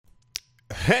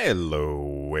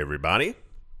Hello everybody,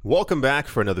 welcome back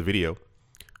for another video.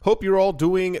 Hope you're all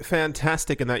doing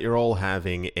fantastic and that you're all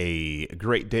having a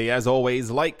great day. As always,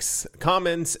 likes,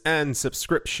 comments, and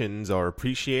subscriptions are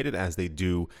appreciated as they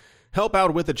do help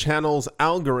out with the channel's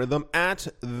algorithm. At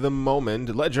the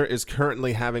moment, Ledger is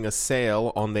currently having a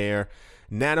sale on their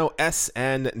Nano S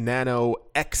and Nano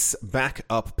X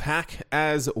backup pack,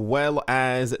 as well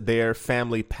as their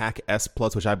Family Pack S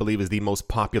Plus, which I believe is the most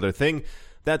popular thing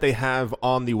that they have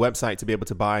on the website to be able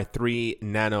to buy 3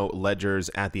 Nano Ledgers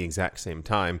at the exact same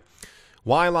time.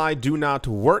 While I do not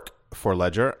work for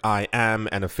Ledger, I am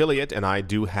an affiliate, and I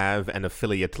do have an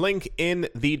affiliate link in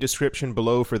the description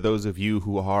below for those of you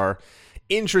who are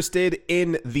interested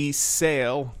in the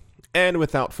sale. And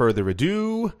without further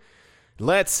ado,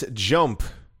 let's jump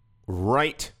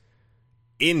right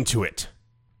into it.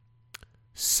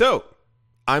 So,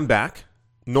 I'm back.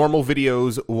 Normal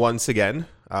videos once again.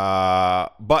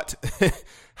 But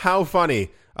how funny.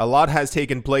 A lot has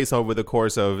taken place over the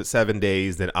course of 7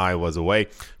 days that I was away.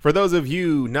 For those of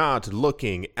you not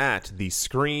looking at the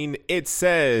screen, it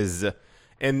says,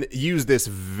 and use this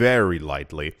very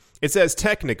lightly, it says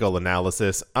technical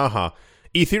analysis,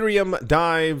 Ethereum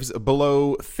dives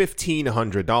below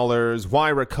 $1,500. Why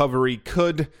recovery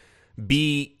could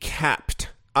be capped.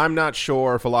 I'm not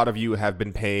sure if a lot of you have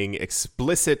been paying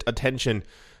explicit attention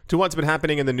to what's been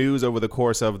happening in the news over the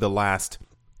course of the last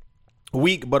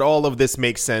week, but all of this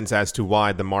makes sense as to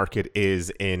why the market is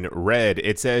in red.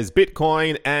 It says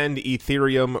Bitcoin and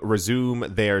Ethereum resume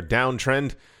their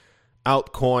downtrend.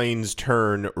 Altcoins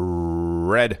turn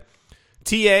red.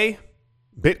 TA,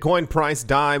 Bitcoin price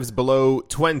dives below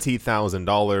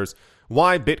 $20,000.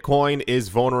 Why Bitcoin is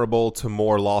vulnerable to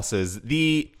more losses.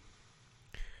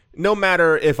 No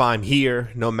matter if I'm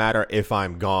here, no matter if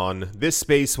I'm gone, this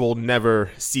space will never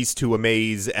cease to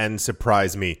amaze and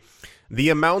surprise me. The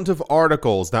amount of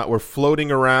articles that were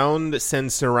floating around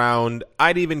since around,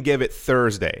 I'd even give it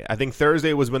Thursday. I think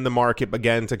Thursday was when the market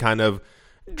began to kind of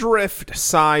drift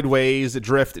sideways,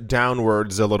 drift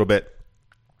downwards a little bit,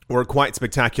 were quite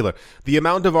spectacular. The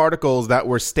amount of articles that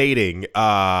were stating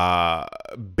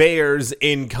bears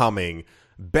incoming,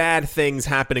 bad things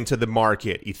happening to the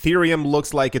market, Ethereum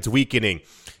looks like it's weakening,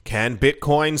 can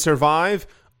Bitcoin survive?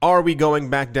 Are we going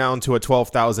back down to a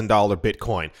 $12,000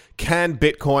 Bitcoin? Can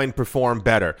Bitcoin perform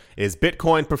better? Is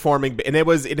Bitcoin performing? And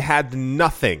it had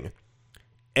nothing,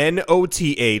 nothing,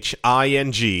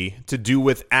 to do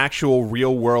with actual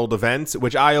real world events,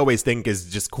 which I always think is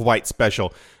just quite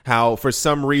special. How for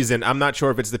some reason, I'm not sure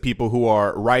if it's the people who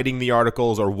are writing the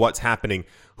articles or what's happening,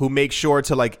 who make sure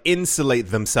to like insulate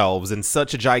themselves in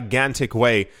such a gigantic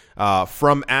way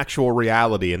from actual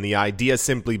reality. And the idea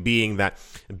simply being that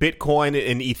Bitcoin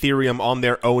and Ethereum on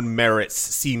their own merits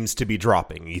seems to be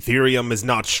dropping. Ethereum is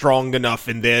not strong enough,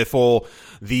 and therefore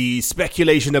the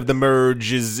speculation of the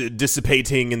merge is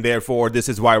dissipating, and therefore this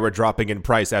is why we're dropping in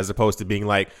price, as opposed to being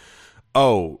like,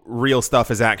 oh, real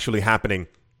stuff is actually happening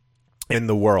in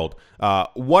the world.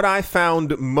 What I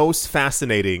found most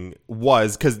fascinating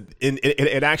was, because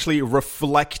it actually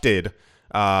reflected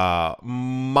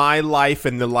my life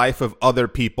and the life of other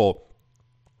people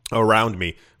around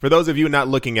me. For those of you not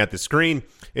looking at the screen,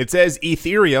 it says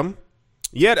Ethereum,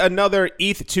 yet another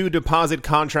ETH2 deposit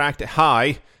contract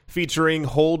high featuring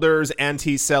holders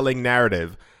anti-selling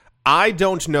narrative. I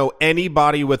don't know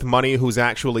anybody with money who's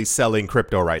actually selling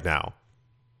crypto right now.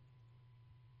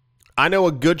 I know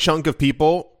a good chunk of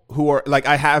people who are, like,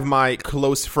 I have my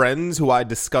close friends who I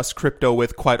discuss crypto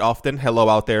with quite often. Hello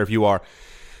out there if you are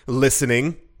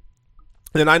listening.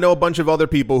 And I know a bunch of other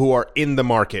people who are in the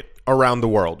market around the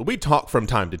world. We talk from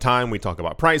time to time. We talk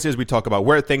about prices. We talk about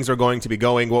where things are going to be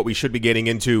going, what we should be getting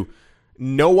into.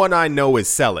 No one I know is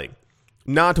selling.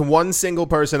 Not one single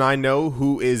person I know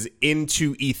who is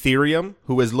into Ethereum,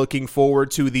 who is looking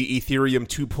forward to the Ethereum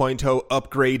 2.0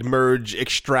 upgrade merge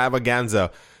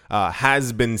extravaganza,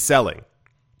 has been selling.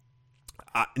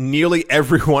 Nearly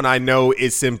everyone I know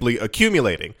is simply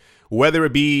accumulating. Whether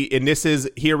it be, and this is,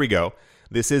 here we go,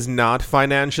 this is not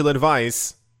financial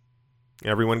advice.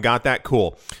 Everyone got that?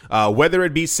 Cool. Whether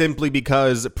it be simply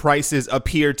because prices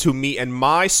appear to me and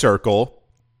my circle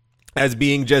as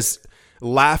being just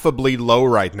laughably low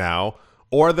right now,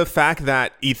 or the fact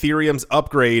that Ethereum's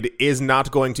upgrade is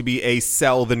not going to be a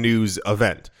sell the news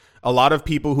event. A lot of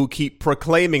people who keep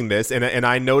proclaiming this, and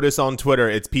I notice on Twitter,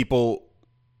 it's people,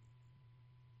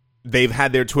 they've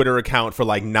had their Twitter account for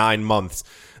like 9 months,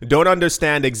 don't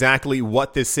understand exactly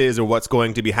what this is or what's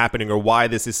going to be happening or why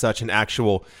this is such an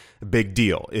actual big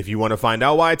deal. If you want to find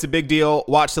out why it's a big deal,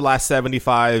 watch the last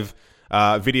 75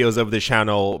 videos of this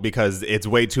channel, because it's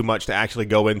way too much to actually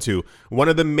go into. One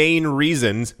of the main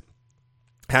reasons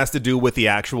has to do with the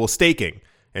actual staking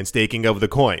and staking of the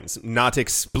coins, not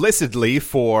explicitly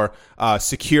for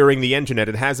securing the internet.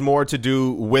 It has more to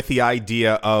do with the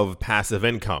idea of passive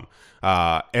income.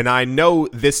 And I know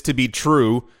this to be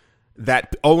true,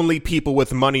 that only people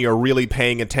with money are really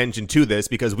paying attention to this,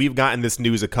 because we've gotten this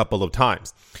news a couple of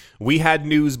times. We had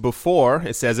news before.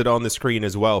 It says it on the screen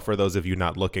as well for those of you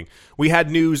not looking. We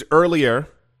had news earlier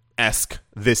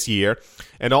this year,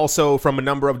 and also from a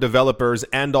number of developers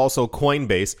and also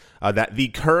Coinbase, that the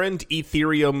current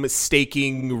Ethereum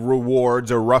staking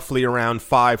rewards are roughly around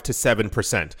 5 to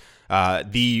 7%.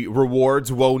 The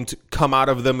rewards won't come out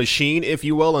of the machine, if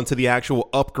you will, until the actual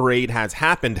upgrade has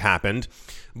happened.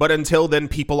 But until then,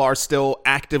 people are still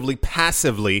actively,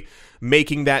 passively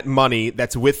making that money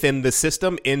that's within the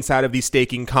system inside of these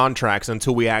staking contracts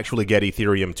until we actually get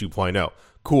Ethereum 2.0.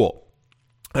 Cool.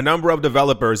 A number of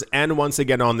developers, and once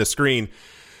again on the screen,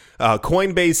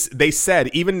 Coinbase, they said,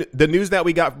 even the news that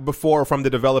we got before from the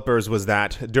developers was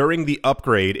that during the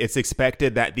upgrade, it's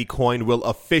expected that the coin will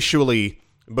officially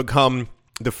become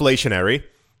deflationary.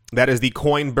 That is the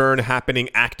coin burn happening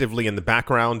actively in the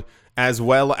background, as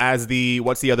well as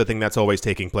what's the other thing that's always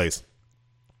taking place?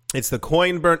 It's the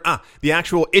coin burn. The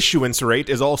actual issuance rate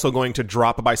is also going to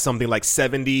drop by something like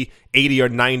 70, 80, or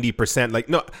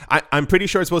 90%. I'm pretty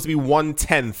sure it's supposed to be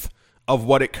 1/10 of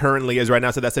what it currently is right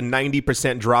now. So that's a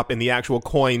 90% drop in the actual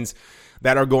coins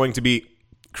that are going to be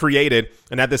created.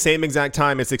 And at the same exact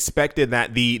time, it's expected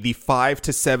that the 5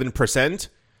 to 7%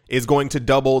 is going to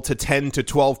double to 10 to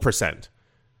 12%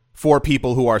 for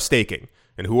people who are staking.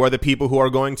 And who are the people who are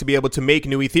going to be able to make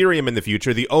new Ethereum in the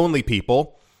future? The only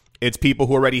people, it's people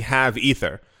who already have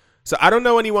Ether. So I don't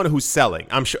know anyone who's selling.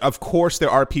 I'm sure, of course, there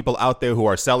are people out there who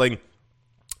are selling.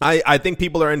 I think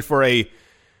people are in for a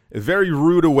very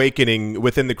rude awakening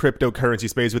within the cryptocurrency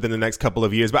space within the next couple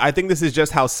of years. But I think this is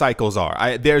just how cycles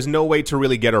are. There's no way to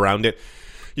really get around it.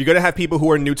 You're going to have people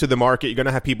who are new to the market. You're going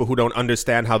to have people who don't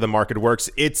understand how the market works.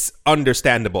 It's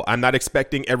understandable. I'm not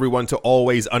expecting everyone to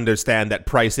always understand that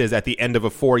prices at the end of a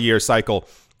 4-year cycle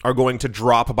are going to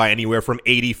drop by anywhere from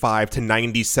 85 to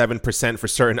 97% for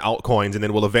certain altcoins, and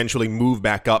then will eventually move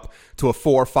back up to a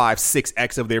 4, 5,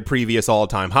 6x of their previous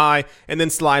all-time high, and then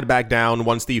slide back down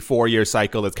once the 4-year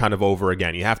cycle is kind of over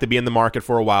again. You have to be in the market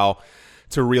for a while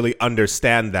to really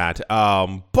understand that.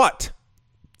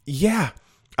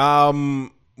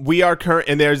 We are current,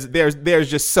 and there's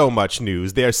just so much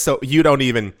news. You don't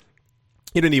even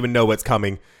know what's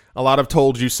coming. A lot of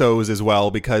told you so's as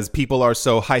well, because people are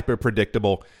so hyper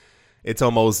predictable. It's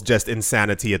almost just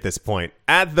insanity at this point.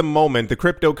 At the moment, the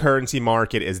cryptocurrency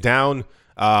market is down.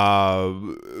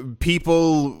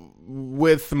 People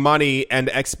with money and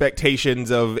expectations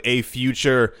of a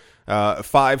future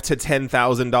 $5,000 to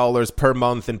 $10,000 per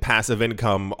month in passive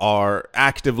income are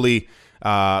actively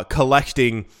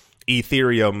collecting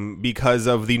Ethereum because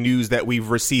of the news that we've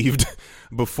received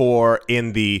before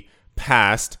in the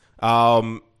past.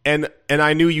 And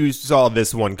I knew you saw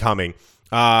this one coming.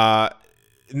 Not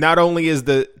only is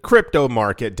the crypto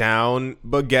market down,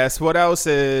 but guess what else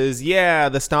is? Yeah,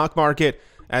 the stock market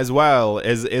as well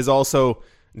is also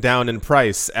down in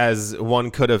price, as one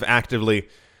could have actively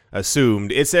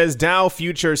assumed. It says Dow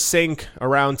futures sink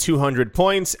around 200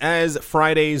 points as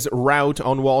Friday's rout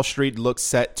on Wall Street looks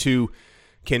set to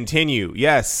continue.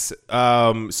 Yes.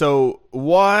 So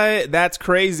why? That's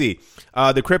crazy.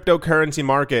 The cryptocurrency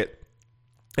market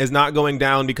is not going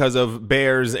down because of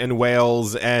bears and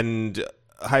whales and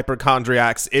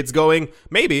hypochondriacs. It's going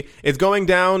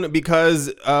down because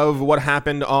of what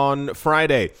happened on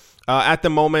Friday. At the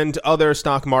moment, other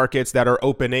stock markets that are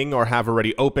opening or have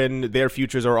already opened, their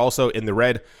futures are also in the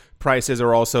red. Prices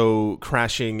are also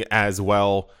crashing as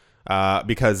well,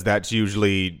 because that's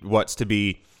usually what's to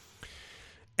be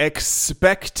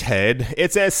expected.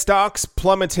 It says stocks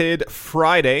plummeted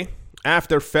Friday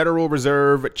after Federal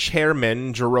Reserve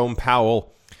Chairman Jerome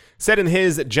Powell said in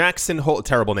his Jackson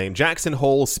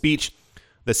Hole speech,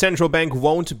 the central bank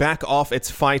won't back off its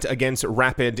fight against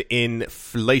rapid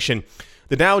inflation.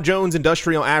 The Dow Jones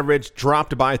Industrial Average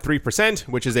dropped by 3%,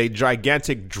 which is a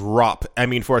gigantic drop. I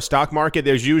mean, for a stock market,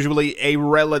 there's usually a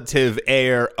relative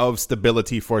air of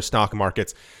stability for stock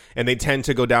markets, and they tend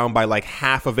to go down by like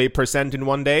 0.5% in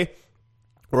one day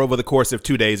or over the course of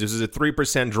 2 days. This is a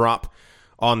 3% drop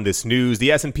on this news.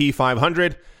 The S&P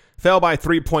 500 fell by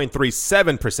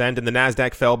 3.37%, and the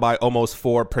Nasdaq fell by almost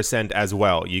 4% as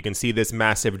well. You can see this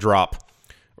massive drop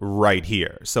right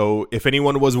here. So if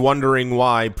anyone was wondering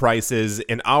why prices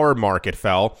in our market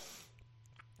fell,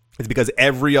 it's because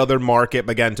every other market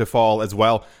began to fall as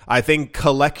well. I think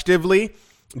collectively,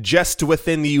 just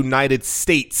within the United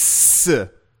States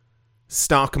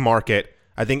stock market,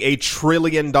 I think $1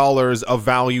 trillion of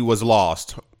value was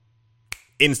lost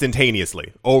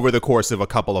instantaneously over the course of a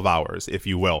couple of hours, if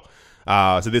you will.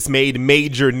 So this made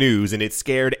major news, and it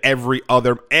scared every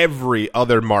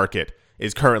other market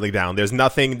is currently down. There's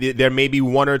nothing. There may be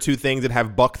one or two things that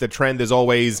have bucked the trend. There's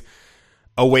always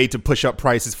a way to push up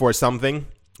prices for something,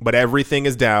 but everything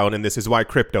is down, and this is why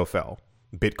crypto fell.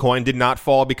 Bitcoin did not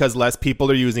fall because less people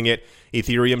are using it.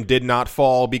 Ethereum did not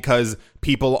fall because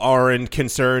people aren't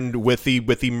concerned with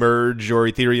the merge or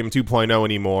Ethereum 2.0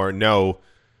 anymore. No,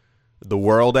 the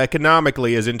world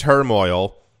economically is in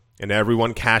turmoil, and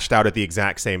everyone cashed out at the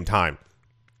exact same time.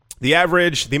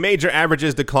 The major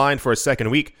averages declined for a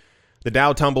second week. The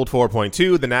Dow tumbled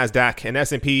 4.2, the Nasdaq and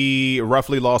S&P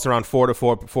roughly lost around 4 to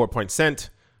 4%.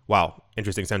 Wow,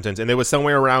 interesting sentence. And it was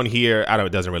somewhere around here. I don't know,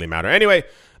 it doesn't really matter. Anyway,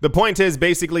 the point is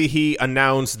basically he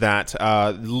announced that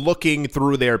looking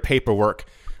through their paperwork,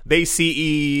 they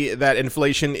see that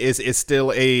inflation is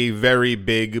still a very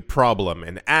big problem.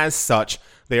 And as such,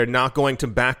 they are not going to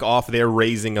back off their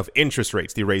raising of interest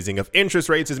rates. The raising of interest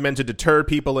rates is meant to deter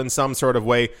people in some sort of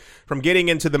way from getting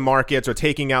into the markets or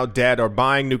taking out debt or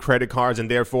buying new credit cards and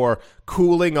therefore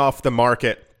cooling off the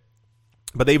market.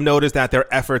 But they've noticed that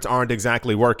their efforts aren't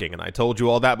exactly working. And I told you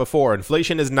all that before.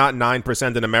 Inflation is not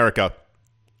 9% in America.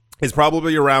 It's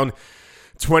probably around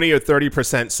 20 or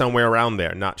 30%, somewhere around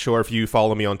there. Not sure if you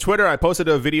follow me on Twitter. I posted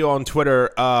a video on Twitter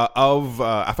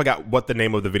I forgot what the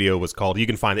name of the video was called. You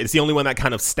can find it. It's the only one that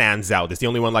kind of stands out. It's the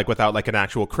only one without an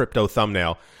actual crypto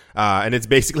thumbnail. And it's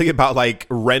basically about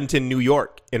rent in New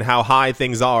York and how high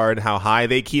things are and how high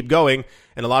they keep going.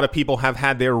 And a lot of people have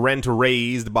had their rent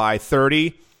raised by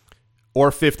 30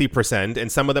 or 50%.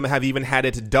 And some of them have even had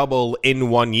it double in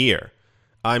 1 year.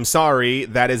 I'm sorry,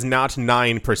 that is not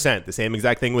 9%. The same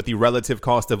exact thing with the relative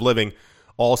cost of living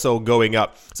also going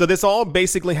up. So this all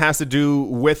basically has to do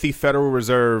with the Federal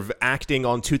Reserve acting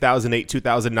on 2008,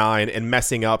 2009 and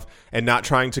messing up and not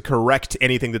trying to correct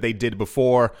anything that they did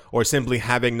before, or simply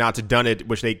having not done it,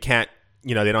 which they can't,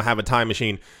 they don't have a time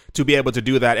machine to be able to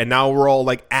do that. And now we're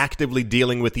all actively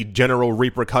dealing with the general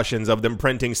repercussions of them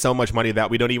printing so much money that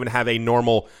we don't even have a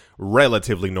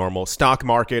relatively normal stock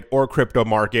market or crypto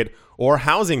market or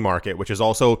housing market, which is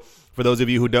also, for those of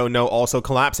you who don't know, also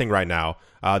collapsing right now.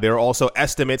 There are also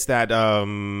estimates that,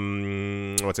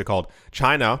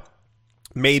 China,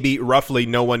 maybe roughly,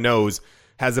 no one knows,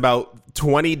 has about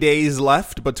 20 days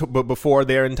left but before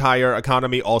their entire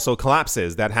economy also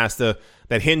collapses.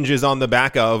 That hinges on the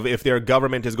back of if their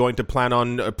government is going to plan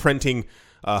on printing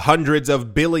hundreds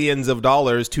of billions of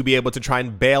dollars to be able to try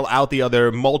and bail out the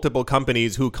other multiple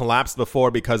companies who collapsed before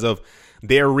because of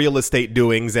their real estate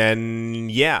doings. And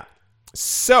yeah,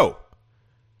 so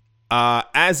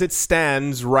as it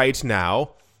stands right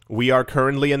now, we are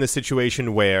currently in the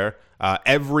situation where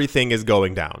everything is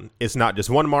going down. It's not just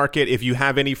one market. If you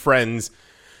have any friends,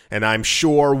 and I'm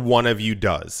sure one of you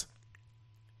does,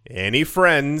 any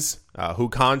friends who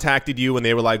contacted you and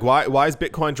they were like, why is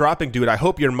Bitcoin dropping, dude? I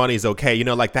hope your money's okay.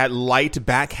 Like that light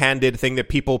backhanded thing that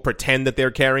people pretend that they're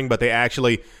carrying, but they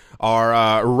actually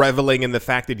are reveling in the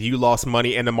fact that you lost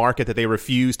money in a market that they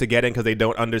refuse to get in because they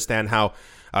don't understand how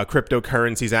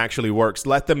cryptocurrencies actually works.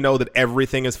 Let them know that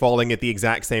everything is falling at the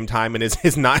exact same time, and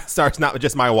it's not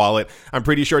just my wallet. I'm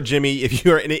pretty sure, Jimmy, if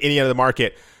you're in any other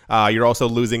market, you're also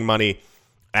losing money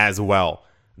as well.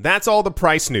 That's all the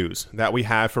price news that we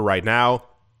have for right now.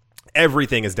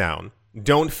 Everything is down.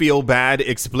 Don't feel bad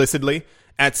explicitly.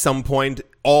 At some point,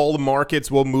 all the markets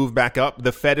will move back up.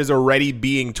 The Fed is already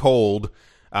being told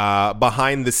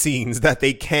behind the scenes that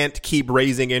they can't keep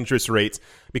raising interest rates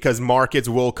because markets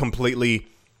will completely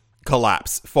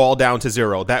collapse, fall down to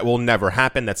zero. That will never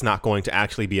happen. That's not going to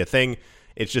actually be a thing.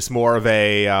 It's just more of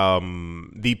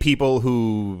the people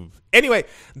who... Anyway,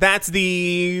 that's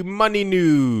the money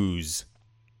news.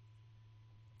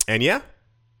 And yeah,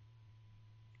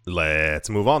 let's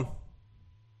move on.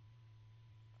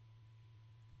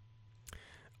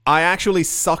 I actually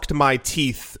sucked my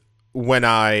teeth when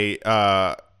I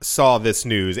saw this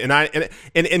news. And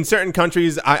in certain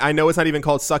countries, I know it's not even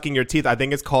called sucking your teeth. I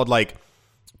think it's called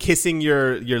kissing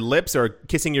your lips or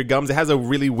kissing your gums. It has a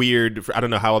really weird, I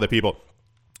don't know how other people.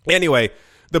 Anyway,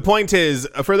 the point is,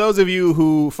 for those of you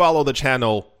who follow the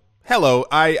channel, hello.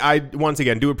 I once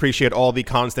again do appreciate all the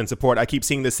constant support. I keep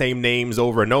seeing the same names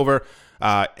over and over.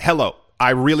 Hello.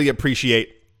 I really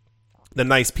appreciate the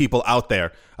nice people out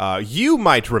there. You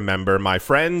might remember, my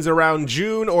friends, around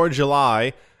June or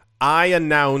July, I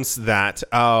announced that,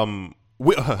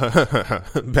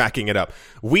 backing it up,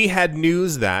 we had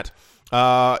news that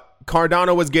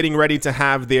Cardano was getting ready to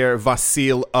have their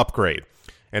Vasil upgrade.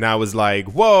 And I was like,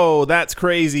 whoa, that's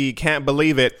crazy. Can't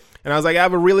believe it. And I was like, I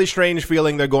have a really strange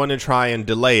feeling they're going to try and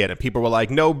delay it. And people were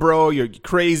like, no, bro, you're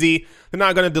crazy. They're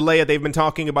not going to delay it. They've been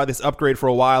talking about this upgrade for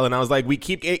a while. And I was like, we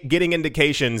keep getting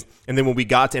indications. And then when we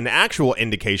got an actual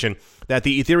indication that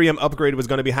the Ethereum upgrade was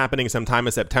going to be happening sometime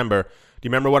in September, do you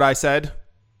remember what I said?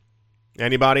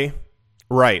 Anybody?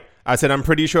 Right. I said, I'm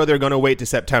pretty sure they're going to wait to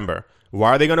September.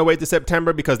 Why are they going to wait to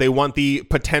September? Because they want the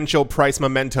potential price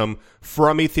momentum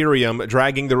from Ethereum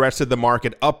dragging the rest of the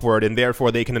market upward, and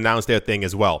therefore they can announce their thing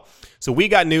as well. So we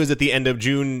got news at the end of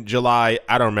June, July.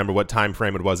 I don't remember what time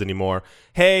frame it was anymore.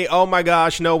 Hey, oh my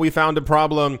gosh, no, we found a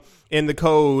problem in the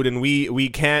code and we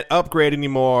can't upgrade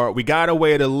anymore. We got to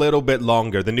wait a little bit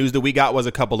longer. The news that we got was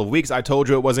a couple of weeks. I told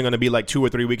you it wasn't going to be like 2 or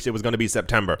 3 weeks. It was going to be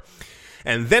September.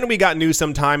 And then we got news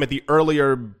sometime at the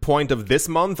earlier point of this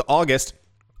month, August,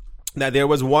 that there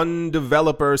was one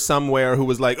developer somewhere who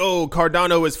was like, oh,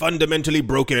 Cardano is fundamentally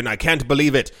broken. I can't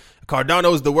believe it.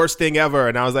 Cardano's the worst thing ever.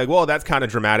 And I was like, well, that's kind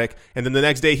of dramatic. And then the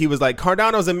next day he was like,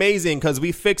 Cardano's amazing because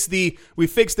we fixed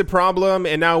the problem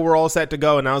and now we're all set to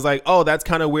go. And I was like, oh, that's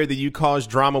kind of weird that you caused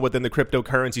drama within the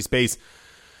cryptocurrency space,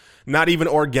 not even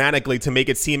organically, to make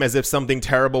it seem as if something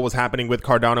terrible was happening with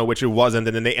Cardano, which it wasn't.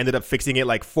 And then they ended up fixing it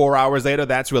like 4 hours later.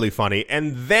 That's really funny.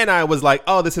 And then I was like,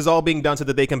 oh, this is all being done so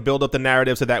that they can build up the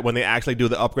narrative so that when they actually do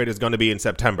the upgrade, it's going to be in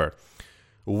September.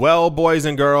 Well, boys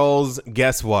and girls,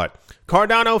 guess what?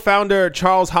 Cardano founder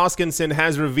Charles Hoskinson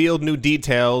has revealed new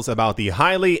details about the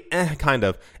highly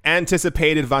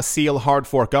anticipated Vasil hard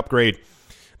fork upgrade.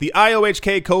 The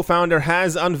IOHK co-founder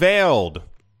has unveiled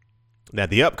that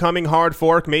the upcoming hard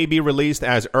fork may be released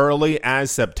as early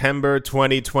as September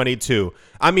 2022.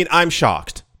 I mean, I'm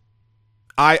shocked.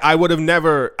 I would have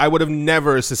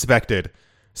never suspected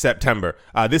September.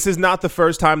 This is not the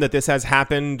first time that this has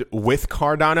happened with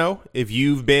Cardano. If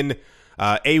you've been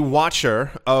a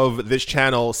watcher of this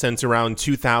channel since around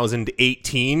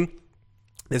 2018,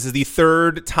 this is the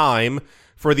third time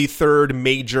for the third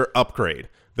major upgrade.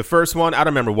 The first one, I don't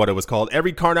remember what it was called.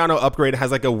 Every Cardano upgrade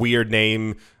has like a weird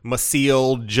name.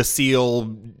 Masil,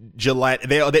 Jasil, Gillette.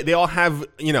 They all have,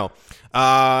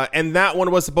 and that one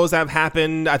was supposed to have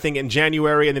happened, I think, in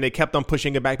January, and then they kept on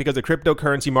pushing it back because the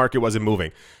cryptocurrency market wasn't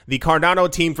moving. The Cardano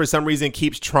team, for some reason,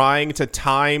 keeps trying to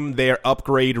time their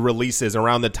upgrade releases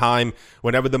around the time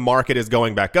whenever the market is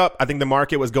going back up. I think the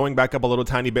market was going back up a little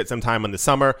tiny bit sometime in the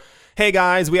summer. Hey,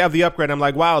 guys, we have the upgrade. I'm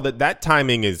like, wow, that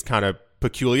timing is kind of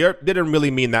peculiar. Didn't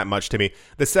really mean that much to me.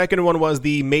 The second one was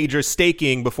the major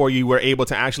staking before you were able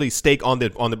to actually stake on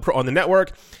the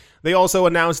network. They also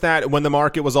announced that when the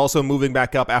market was also moving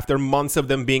back up after months of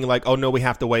them being like, oh no, we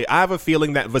have to wait. I have a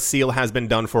feeling that Vasil has been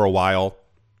done for a while.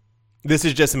 This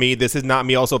is just me. This is not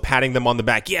me also patting them on the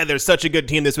back. Yeah, they're such a good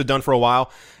team. This was done for a while.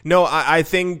 No, I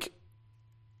think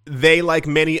they, like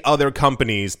many other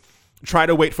companies, try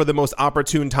to wait for the most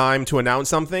opportune time to announce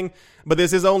something, but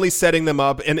this is only setting them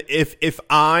up. And if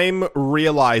I'm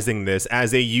realizing this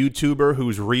as a YouTuber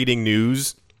who's reading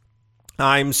news,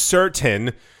 I'm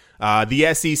certain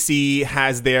the SEC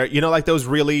has their, like those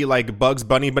really like Bugs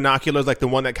Bunny binoculars, like the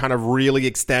one that kind of really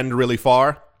extend really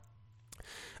far.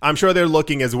 I'm sure they're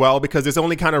looking as well, because this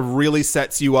only kind of really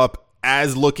sets you up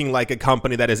as looking like a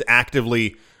company that is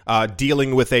actively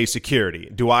dealing with a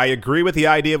security. Do I agree with the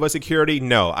idea of a security?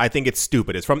 No, I think it's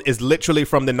stupid. It's literally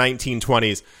from the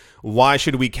 1920s. Why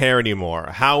should we care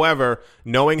anymore? However,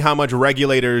 knowing how much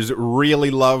regulators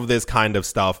really love this kind of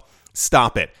stuff,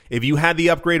 stop it. If you had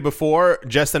the upgrade before,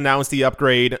 just announce the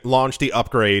upgrade, launch the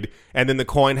upgrade, and then the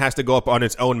coin has to go up on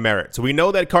its own merit. So we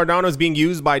know that Cardano is being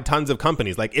used by tons of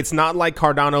companies. Like, it's not like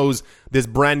Cardano's this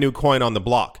brand new coin on the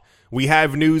block. We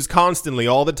have news constantly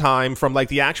all the time from like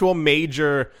the actual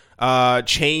major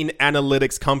chain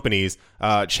analytics companies,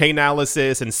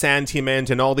 Chainalysis and Sentiment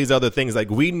and all these other things. Like,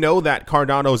 we know that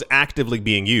Cardano is actively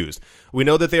being used. We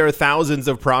know that there are thousands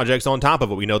of projects on top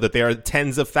of it. We know that there are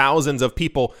tens of thousands of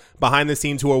people behind the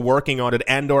scenes who are working on it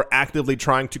and or actively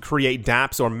trying to create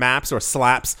dApps or maps or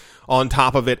slaps on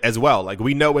top of it as well. Like,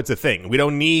 we know it's a thing. We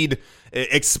don't need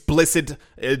explicit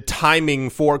timing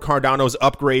for Cardano's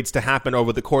upgrades to happen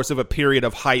over the course of a period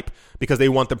of hype because they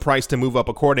want the price to move up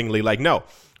accordingly. Like, no,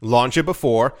 launch it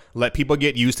before, let people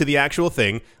get used to the actual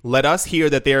thing. Let us hear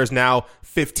that there's now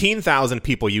 15,000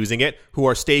 people using it who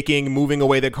are staking, moving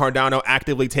away the Cardano,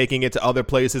 actively taking it to other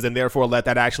places, and therefore let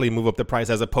that actually move up the price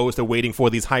as opposed to waiting for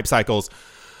these hype cycles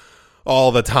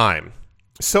all the time.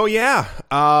 So yeah,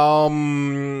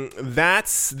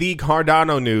 that's the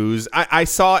Cardano news. I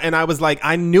saw and I was like,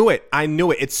 I knew it.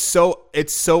 It's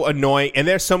so annoying. And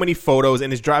there's so many photos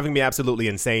and it's driving me absolutely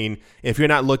insane. If you're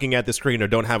not looking at the screen or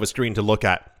don't have a screen to look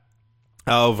at,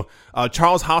 of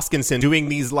Charles Hoskinson doing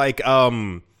these like,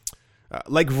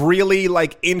 like really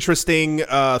like interesting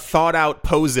thought out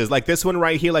poses, like this one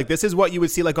right here. Like this is what you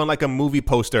would see like on like a movie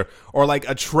poster or like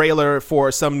a trailer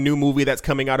for some new movie that's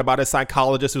coming out about a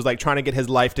psychologist who's like trying to get his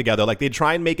life together. Like they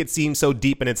try and make it seem so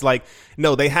deep, and it's like,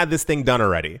 no, they had this thing done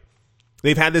already.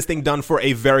 They've had this thing done for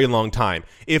a very long time.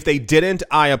 If they didn't,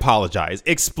 I apologize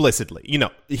explicitly.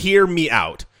 Hear me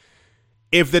out.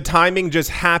 If the timing just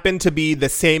happened to be the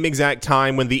same exact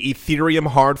time when the Ethereum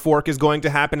hard fork is going to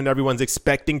happen and everyone's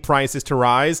expecting prices to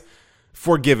rise,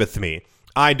 forgiveth me.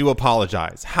 I do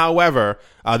apologize. However,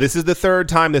 this is the third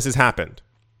time this has happened.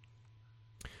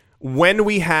 When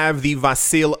we have the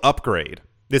Vasil upgrade,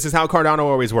 this is how Cardano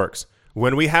always works.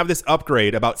 When we have this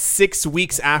upgrade about 6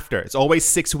 weeks after, it's always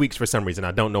 6 weeks for some reason,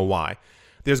 I don't know why,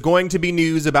 there's going to be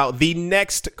news about the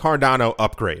next Cardano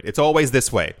upgrade. It's always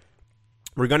this way.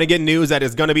 We're going to get news that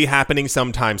is going to be happening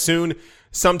sometime soon.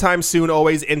 Sometime soon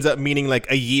always ends up meaning like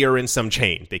a year and some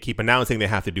change. They keep announcing they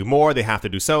have to do more, they have to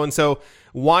do so-and-so.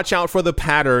 Watch out for the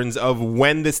patterns of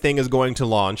when this thing is going to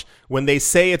launch. When they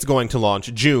say it's going to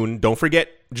launch, June, don't forget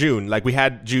June, like we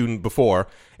had June before.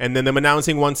 And then them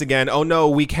announcing once again, oh no,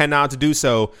 we cannot do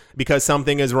so because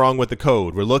something is wrong with the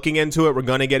code. We're looking into it, we're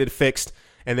going to get it fixed.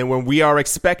 And then when we are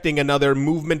expecting another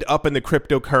movement up in the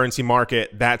cryptocurrency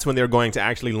market, that's when they're going to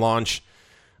actually launch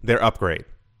their upgrade.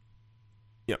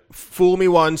 Fool me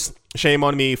once, shame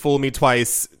on me. Fool me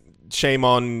twice, shame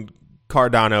on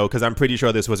Cardano, because I'm pretty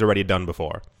sure this was already done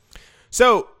before.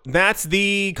 So that's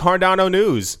the Cardano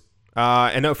news.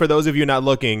 And for those of you not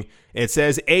looking, it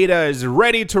says ADA is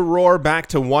ready to roar back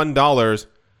to $1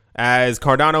 as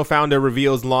Cardano founder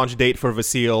reveals launch date for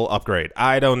Vasil upgrade.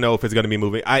 I don't know if it's going to be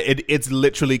moving. It's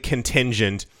literally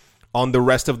contingent on the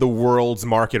rest of the world's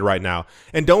market right now.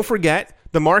 And don't forget,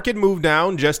 the market moved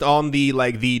down just on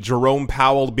the Jerome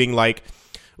Powell being like,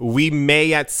 we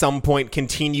may at some point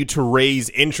continue to raise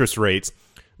interest rates.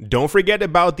 Don't forget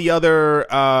about the other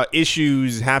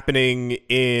issues happening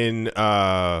in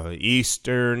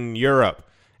Eastern Europe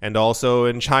and also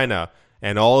in China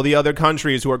and all the other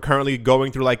countries who are currently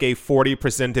going through like a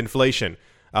 40% inflation.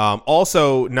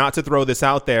 Also, not to throw this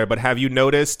out there, but have you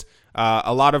noticed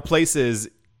a lot of places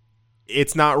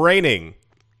it's not raining?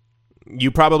 You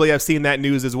probably have seen that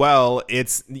news as well.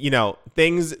 It's,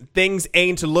 things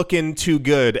ain't looking too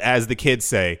good, as the kids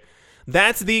say.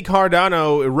 That's the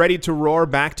Cardano ready to roar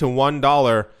back to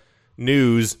 $1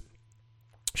 news.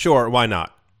 Sure, why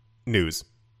not? News.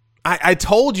 I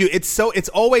told you, it's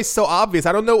always so obvious.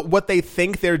 I don't know what they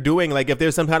think they're doing. Like, if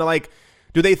there's some kind of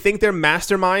do they think they're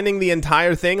masterminding the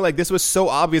entire thing? Like, this was so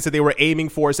obvious that they were aiming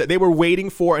for, they were waiting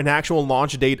for an actual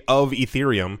launch date of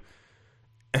Ethereum.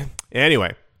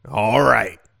 Anyway. All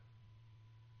right.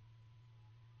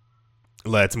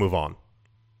 Let's move on.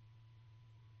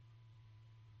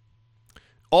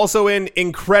 Also in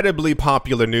incredibly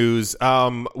popular news,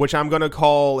 which I'm going to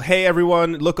call, hey,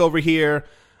 everyone, look over here.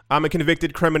 I'm a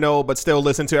convicted criminal, but still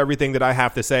listen to everything that I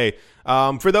have to say.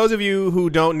 For those of you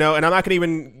who don't know, and I'm not going to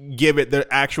even give it the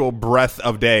actual breadth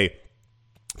of day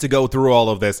to go through all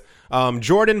of this.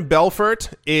 Jordan Belfort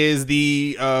is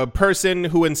the person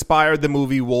who inspired the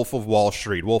movie Wolf of Wall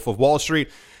Street. Wolf of Wall Street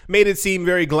made it seem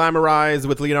very glamorized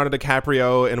with Leonardo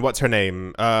DiCaprio and what's her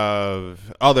name?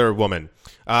 Other woman.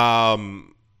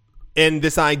 And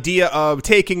this idea of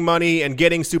taking money and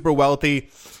getting super wealthy,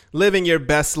 living your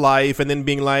best life, and then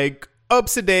being like,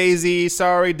 oops-a-daisy,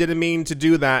 sorry, didn't mean to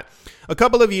do that. A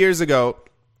couple of years ago,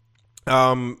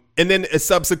 and then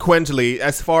subsequently,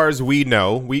 as far as we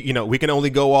know, we can only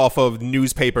go off of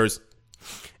newspapers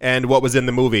and what was in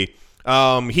the movie.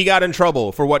 He got in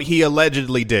trouble for what he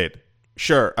allegedly did.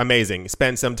 Sure, amazing.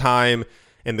 Spent some time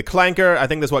in the clanker, I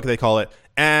think that's what they call it.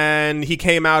 And he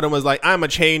came out and was like, I'm a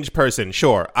changed person.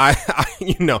 Sure.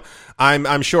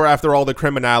 I'm sure after all the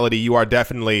criminality, you are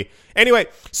definitely. Anyway,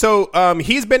 so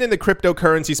he's been in the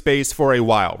cryptocurrency space for a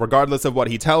while, regardless of what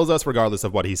he tells us, regardless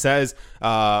of what he says.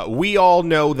 We all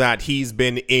know that he's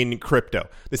been in crypto.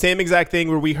 The same exact thing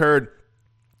where we heard,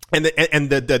 and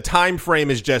the time frame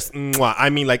is just,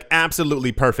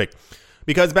 absolutely perfect.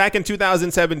 Because back in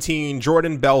 2017,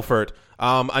 Jordan Belfort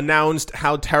announced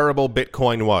how terrible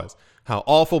Bitcoin was. How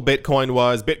awful Bitcoin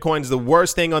was. Bitcoin's the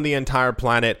worst thing on the entire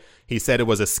planet. He said it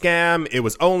was a scam. It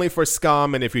was only for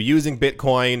scum. And if you're using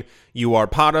Bitcoin, you are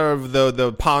part of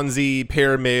the Ponzi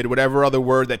pyramid, whatever other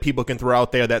word that people can throw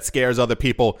out there that scares other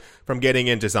people from getting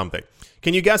into something.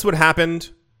 Can you guess what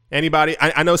happened? Anybody?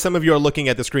 I know some of you are looking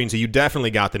at the screen, so you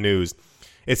definitely got the news.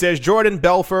 It says Jordan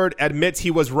Belfort admits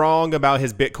he was wrong about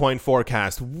his Bitcoin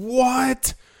forecast.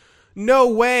 What? No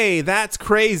way. That's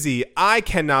crazy. I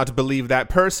cannot believe that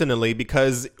personally,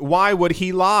 because why would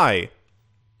he lie?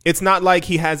 It's not like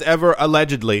he has ever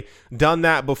allegedly done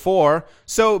that before.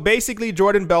 So basically,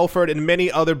 Jordan Belfort and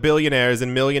many other billionaires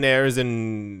and millionaires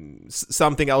and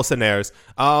something elseaires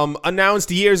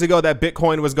announced years ago that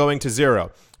Bitcoin was going to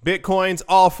zero. Bitcoin's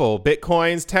awful.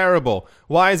 Bitcoin's terrible.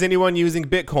 Why is anyone using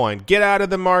Bitcoin? Get out of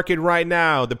the market right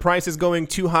now. The price is going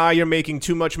too high. You're making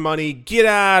too much money. Get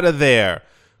out of there.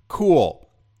 Cool.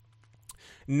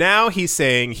 Now he's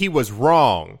saying he was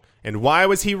wrong. And why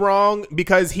was he wrong?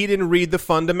 Because he didn't read the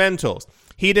fundamentals.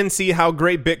 He didn't see how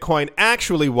great Bitcoin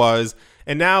actually was.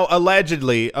 And now,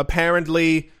 allegedly,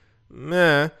 apparently,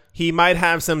 he might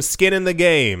have some skin in the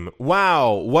game.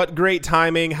 Wow, what great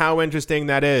timing. How interesting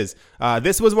that is.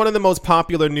 This was one of the most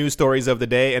popular news stories of the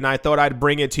day, and I thought I'd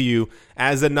bring it to you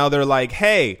as another like,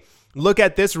 hey, look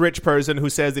at this rich person who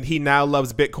says that he now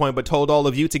loves Bitcoin but told all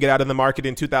of you to get out of the market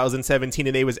in 2017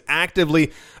 and they was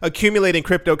actively accumulating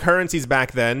cryptocurrencies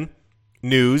back then.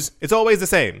 News. It's always the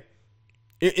same.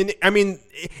 I mean,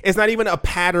 it's not even a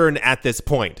pattern at this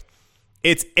point.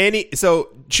 So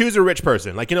choose a rich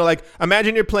person. Like, like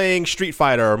imagine you're playing Street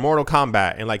Fighter or Mortal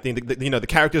Kombat and like, the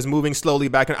character's moving slowly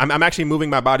back. I'm actually moving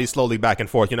my body slowly back and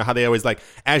forth. You know how they always like,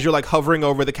 as you're like hovering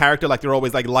over the character, like they're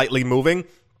always like lightly moving.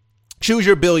 Choose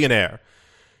your billionaire.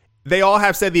 They all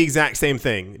have said the exact same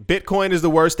thing. Bitcoin is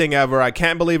the worst thing ever. I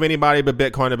can't believe anybody but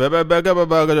Bitcoin.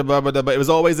 But it was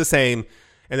always the same.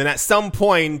 And then at some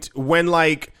point when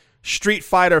like Street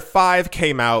Fighter 5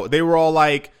 came out, they were all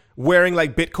like wearing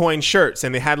like Bitcoin shirts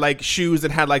and they had like shoes that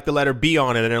had like the letter B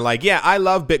on it. And they're like, yeah, I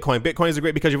love Bitcoin. Bitcoin is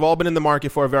great because you've all been in the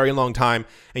market for a very long time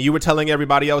and you were telling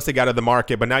everybody else to get out of the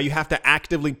market. But now you have to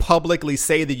actively publicly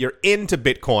say that you're into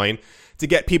Bitcoin to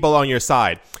get people on your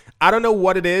side. I don't know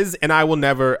what it is, and I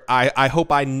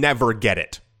hope I never get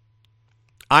it.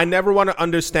 I never want to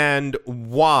understand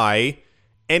why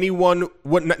anyone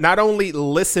would not only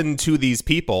listen to these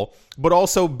people, but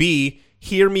also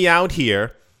hear me out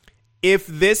here. If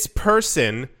this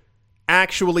person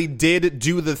actually did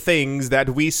do the things that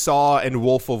we saw in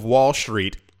Wolf of Wall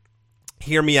Street,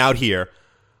 hear me out here.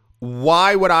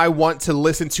 Why would I want to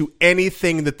listen to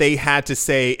anything that they had to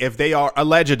say if they are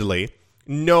allegedly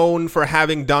known for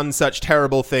having done such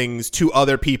terrible things to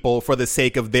other people for the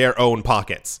sake of their own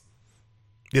pockets?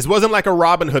 This wasn't like a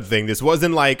Robin Hood thing. This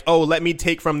wasn't like, oh, let me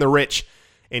take from the rich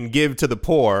and give to the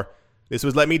poor. This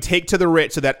was let me take to the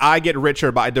rich so that I get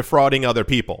richer by defrauding other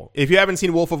people. If you haven't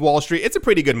seen Wolf of Wall Street, it's a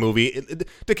pretty good movie.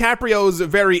 DiCaprio's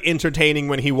very entertaining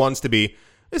when he wants to be.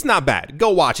 It's not bad. Go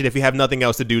watch it if you have nothing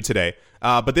else to do today.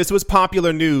 But this was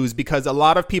popular news because a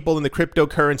lot of people in the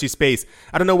cryptocurrency space,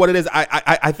 I don't know what it is.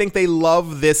 I think they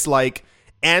love this like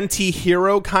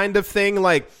anti-hero kind of thing.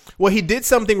 Like, well, he did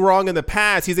something wrong in the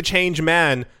past. He's a changed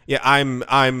man. Yeah,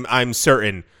 I'm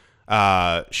certain.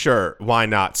 Sure, why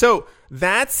not? So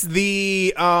that's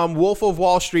the Wolf of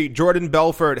Wall Street. Jordan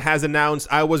Belfort has announced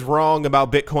I was wrong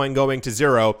about Bitcoin going to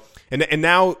zero, and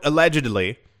now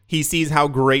allegedly he sees how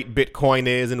great Bitcoin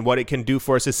is and what it can do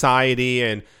for society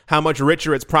and how much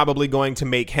richer it's probably going to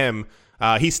make him.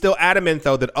 He's still adamant,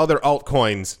 though, that other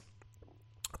altcoins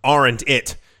aren't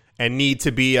it and need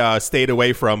to be stayed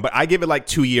away from. But I give it like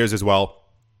 2 years as well.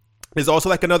 There's also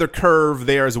like another curve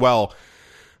there as well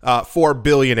for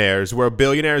billionaires, where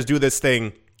billionaires do this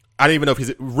thing. I don't even know if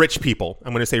he's rich people.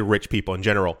 I'm going to say rich people in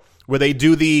general, where they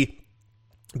do the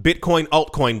Bitcoin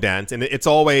altcoin dance. And it's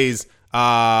always...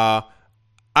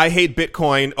 I hate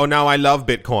Bitcoin. Oh, now I love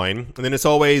Bitcoin. And then it's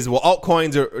always, well,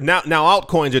 altcoins are now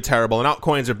altcoins are terrible and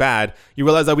altcoins are bad. You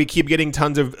realize that we keep getting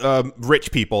tons of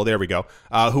rich people. There we go.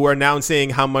 Who are announcing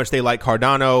how much they like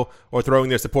Cardano or throwing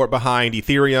their support behind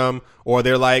Ethereum, or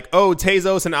they're like, oh,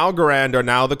 Tezos and Algorand are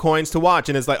now the coins to watch.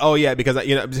 And it's like, oh yeah, because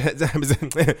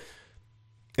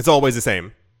it's always the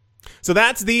same. So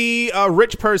that's the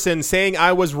rich person saying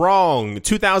I was wrong.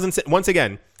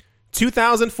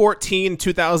 2014,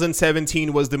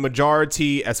 2017 was the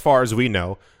majority, as far as we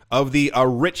know, of the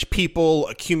rich people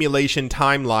accumulation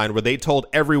timeline, where they told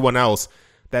everyone else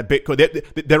that Bitcoin...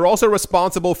 They're also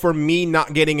responsible for me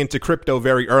not getting into crypto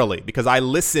very early, because I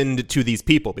listened to these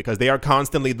people, because they are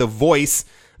constantly the voice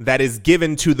that is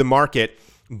given to the market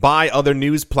by other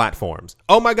news platforms.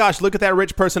 Oh my gosh, look at that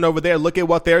rich person over there. Look at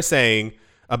what they're saying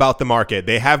about the market.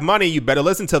 They have money. You better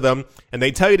listen to them. And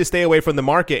they tell you to stay away from the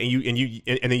market, and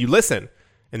then you listen.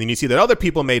 And then you see that other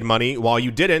people made money while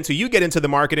you didn't. So you get into the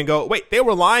market and go, wait, they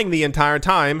were lying the entire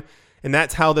time. And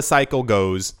that's how the cycle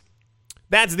goes.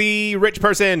 That's the rich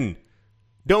person.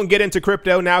 Don't get into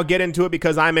crypto. Now get into it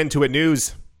because I'm into it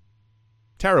news.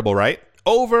 Terrible, right?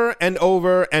 Over and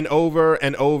over and over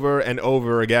and over and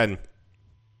over again.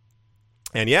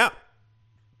 And yeah.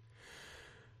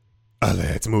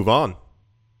 Let's move on.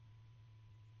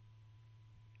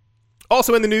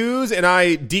 Also in the news, and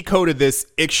I decoded this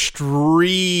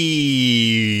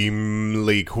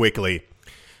extremely quickly,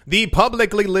 the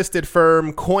publicly listed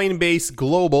firm Coinbase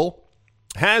Global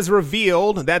has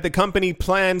revealed that the company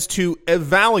plans to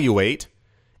evaluate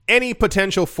any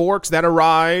potential forks that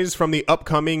arise from the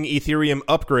upcoming Ethereum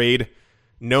upgrade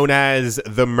known as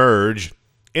the Merge.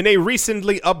 In a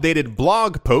recently updated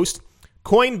blog post,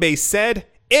 Coinbase said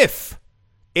if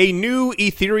a new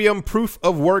Ethereum proof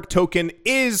of work token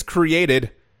is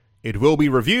created, it will be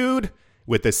reviewed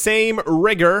with the same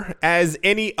rigor as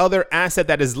any other asset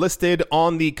that is listed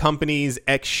on the company's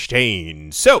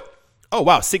exchange. So, oh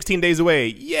wow, 16 days away.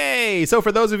 Yay! So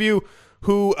for those of you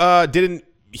who didn't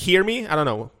hear me, I don't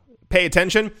know, pay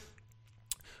attention.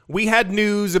 We had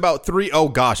news about oh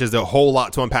gosh, there's a whole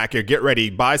lot to unpack here. Get ready,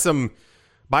 buy some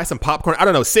popcorn. I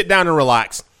don't know, sit down and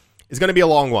relax. It's going to be a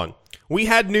long one. We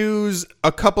had news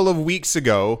a couple of weeks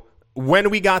ago when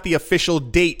we got the official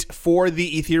date for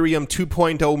the Ethereum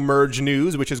 2.0 merge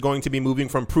news, which is going to be moving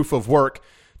from proof of work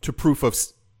to proof of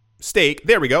stake.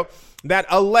 There we go. That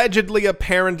allegedly,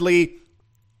 apparently,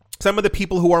 some of the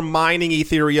people who are mining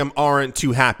Ethereum aren't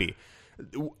too happy.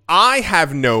 I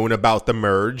have known about the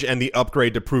merge and the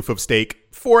upgrade to proof of stake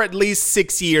for at least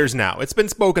 6 years now. It's been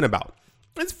spoken about.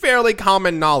 It's fairly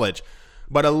common knowledge.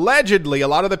 But allegedly, a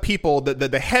lot of the people,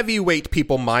 the heavyweight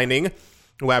people mining,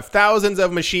 who have thousands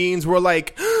of machines, were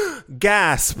like,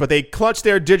 gasp, but they clutched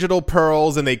their digital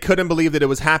pearls and they couldn't believe that it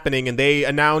was happening, and they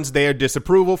announced their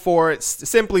disapproval for it,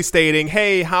 simply stating,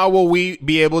 hey, how will we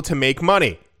be able to make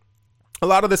money? A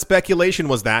lot of the speculation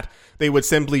was that they would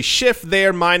simply shift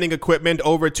their mining equipment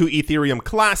over to Ethereum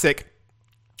Classic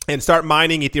and start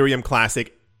mining Ethereum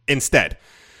Classic instead.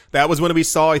 That was when we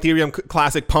saw Ethereum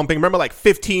Classic pumping, remember, like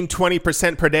 15,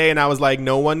 20% per day. And I was like,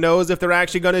 no one knows if they're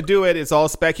actually going to do it. It's all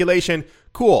speculation.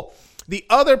 Cool. The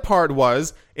other part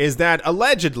is that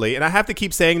allegedly, and I have to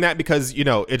keep saying that because, you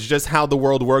know, it's just how the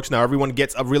world works now. Everyone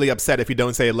gets really upset if you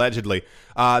don't say allegedly.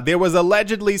 There was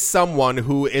allegedly someone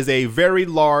who is a very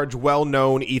large,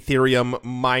 well-known Ethereum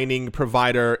mining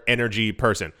provider energy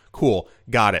person. Cool.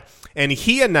 Got it. And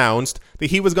he announced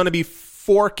that he was going to be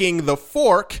forking the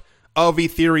fork of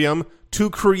Ethereum to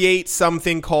create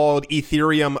something called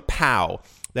Ethereum POW.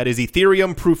 That is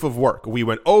Ethereum Proof of Work. We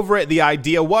went over it. The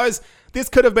idea was this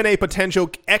could have been a potential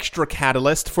extra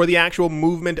catalyst for the actual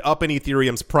movement up in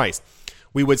Ethereum's price.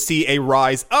 We would see a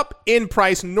rise up in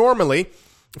price normally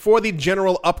for the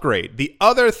general upgrade. The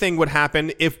other thing would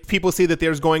happen if people see that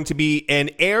there's going to be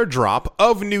an airdrop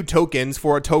of new tokens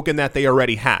for a token that they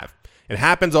already have. It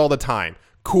happens all the time.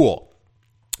 Cool.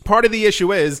 Part of the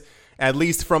issue is, at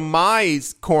least from my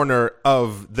corner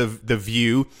of the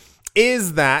view,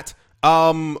 is that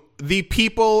the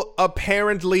people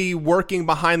apparently working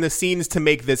behind the scenes to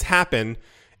make this happen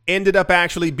ended up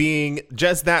actually being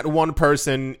just that one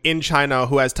person in China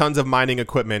who has tons of mining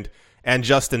equipment, and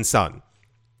Justin Sun.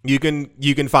 You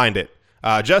can find it.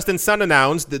 Justin Sun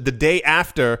announced that the day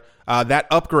after that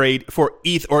upgrade for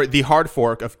ETH, or the hard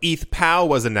fork of ETH POW,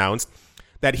 was announced,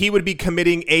 that he would be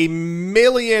committing 1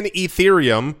 million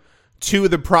Ethereum to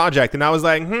the project. And I was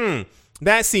like,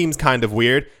 that seems kind of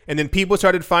weird. And then people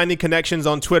started finding connections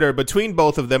on Twitter between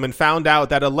both of them and found out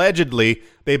that allegedly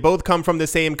they both come from the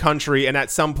same country and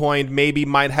at some point maybe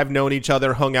might have known each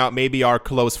other, hung out, maybe are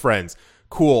close friends.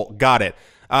 Cool, got it.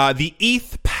 The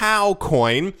ETH POW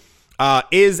coin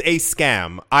is a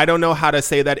scam. I don't know how to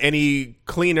say that any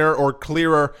cleaner or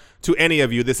clearer to any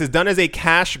of you. This is done as a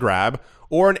cash grab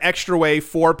or an extra way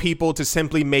for people to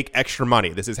simply make extra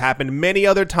money. This has happened many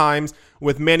other times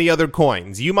with many other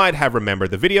coins. You might have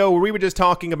remembered the video where we were just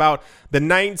talking about the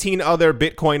 19 other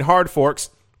Bitcoin hard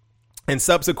forks, and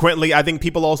subsequently, I think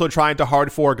people also tried to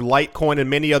hard fork Litecoin and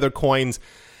many other coins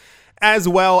as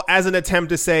well, as an attempt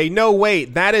to say, no,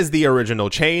 wait, that is the original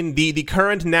chain. The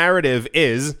current narrative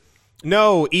is,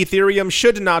 no, Ethereum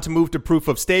should not move to proof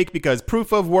of stake because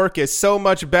proof of work is so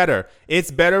much better. It's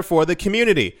better for the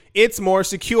community. It's more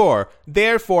secure.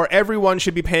 Therefore, everyone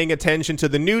should be paying attention to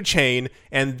the new chain,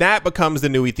 and that becomes the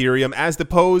new Ethereum, as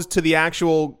opposed to the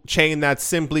actual chain that's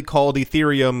simply called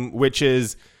Ethereum, which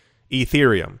is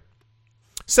Ethereum.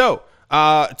 So,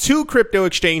 2 crypto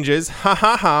exchanges,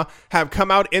 have come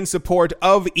out in support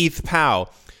of ETH POW.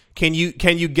 Can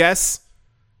you guess?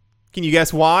 Can you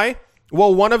guess why?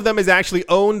 Well, one of them is actually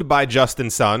owned by Justin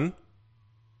Sun.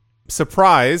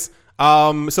 Surprise.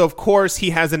 So, of course,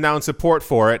 he has announced support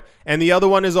for it. And the other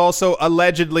one is also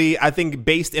allegedly, I think,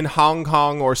 based in Hong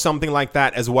Kong or something like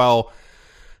that as well.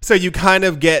 So you kind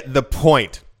of get the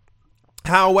point.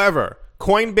 However,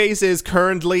 Coinbase is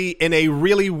currently in a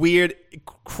really weird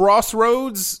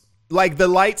crossroads. Like, the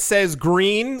light says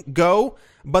green, go.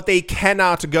 but they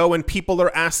cannot go, and people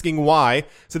are asking why.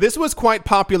 So this was quite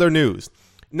popular news.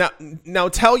 Now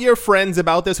tell your friends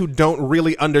about this who don't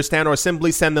really understand, or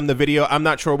simply send them the video. I'm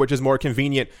not sure which is more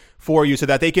convenient for you, so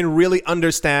that they can really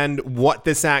understand what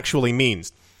this actually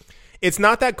means. It's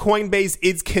not that Coinbase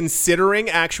is considering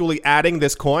actually adding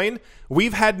this coin.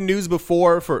 We've had news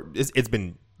before it's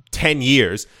been 10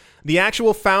 years. The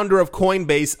actual founder of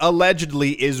Coinbase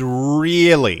allegedly is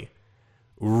really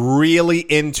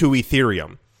into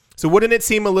Ethereum. So wouldn't it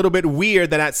seem a little bit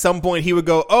weird that at some point he would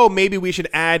go, oh, maybe we should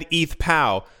add ETH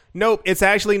POW? Nope, it's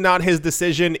actually not his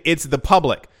decision. It's the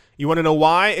public. You want to know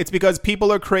why? It's because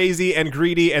people are crazy and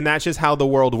greedy, and that's just how the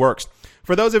world works.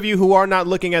 For those of you who are not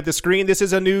looking at the screen, this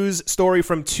is a news story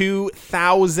from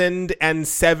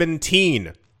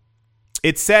 2017.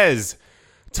 It says,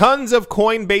 tons of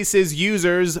Coinbase's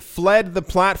users fled the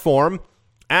platform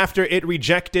after it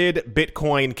rejected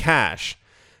Bitcoin Cash.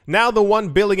 Now the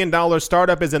 $1 billion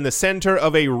startup is in the center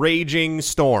of a raging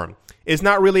storm. It's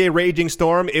not really a raging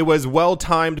storm. It was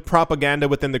well-timed propaganda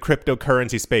within the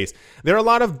cryptocurrency space. There are a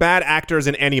lot of bad actors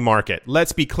in any market.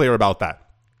 Let's be clear about that.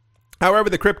 However,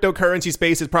 the cryptocurrency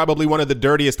space is probably one of the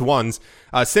dirtiest ones,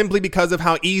 simply because of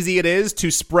how easy it is to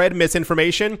spread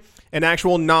misinformation and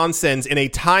actual nonsense in a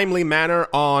timely manner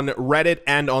on Reddit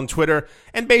and on Twitter.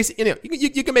 And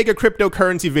you can make a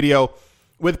cryptocurrency video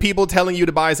with people telling you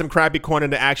to buy some crappy coin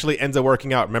and it actually ends up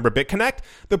working out. Remember BitConnect?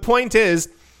 The point is,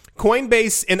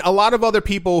 Coinbase and a lot of other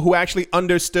people who actually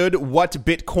understood what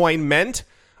Bitcoin meant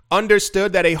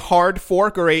understood that a hard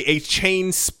fork or a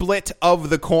chain split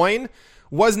of the coin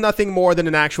was nothing more than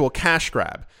an actual cash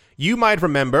grab. You might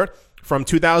remember from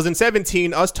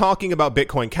 2017 us talking about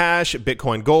Bitcoin Cash,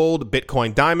 Bitcoin Gold,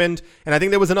 Bitcoin Diamond, and I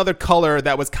think there was another color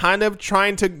that was kind of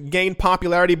trying to gain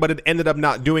popularity, but it ended up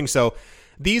not doing so.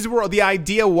 The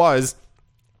idea was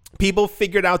people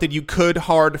figured out that you could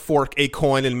hard fork a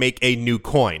coin and make a new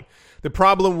coin. The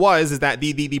problem is that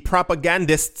the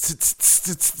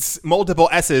propagandists, multiple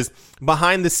S's,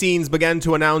 behind the scenes began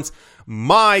to announce,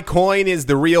 my coin is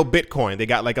the real Bitcoin. They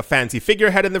got like a fancy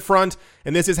figurehead in the front,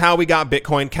 and this is how we got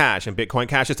Bitcoin Cash, and Bitcoin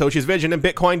Cash Satoshi's Vision, and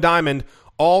Bitcoin Diamond,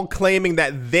 all claiming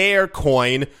that their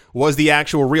coin was the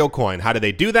actual real coin. How did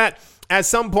they do that? At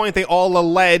some point, they all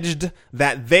alleged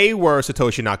that they were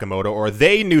Satoshi Nakamoto, or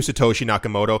they knew Satoshi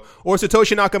Nakamoto, or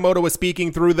Satoshi Nakamoto was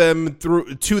speaking to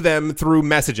them through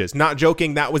messages. Not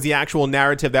joking, that was the actual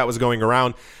narrative that was going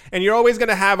around. And you're always going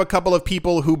to have a couple of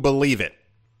people who believe it.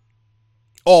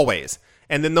 Always.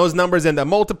 And then those numbers end up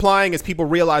multiplying as people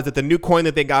realize that the new coin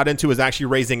that they got into is actually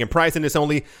raising in price, and this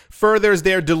only furthers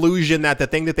their delusion that the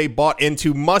thing that they bought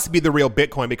into must be the real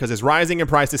Bitcoin because it's rising in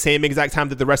price the same exact time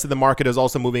that the rest of the market is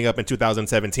also moving up in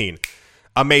 2017.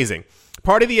 Amazing.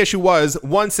 Part of the issue was,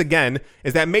 once again,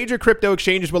 is that major crypto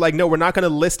exchanges were like, no, we're not going to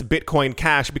list Bitcoin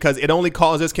Cash because it only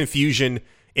causes confusion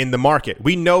in the market.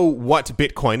 We know what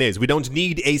Bitcoin is. We don't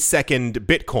need a second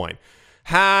Bitcoin.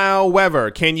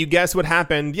 However, can you guess what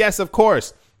happened? Yes, of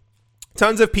course.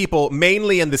 Tons of people,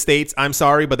 mainly in the States, I'm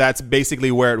sorry, but that's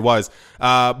basically where it was,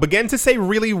 began to say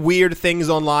really weird things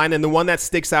online. And the one that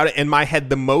sticks out in my head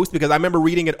the most, because I remember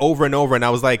reading it over and over, and I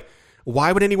was like,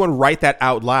 why would anyone write that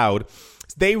out loud?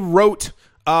 They wrote,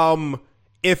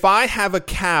 if I have a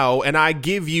cow and I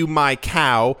give you my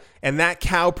cow and that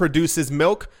cow produces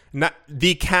milk,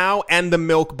 the cow and the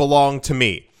milk belong to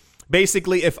me.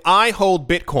 Basically, if I hold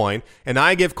Bitcoin and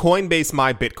I give Coinbase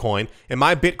my Bitcoin and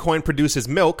my Bitcoin produces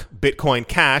milk, Bitcoin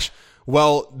Cash,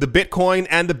 well, the Bitcoin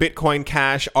and the Bitcoin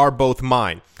Cash are both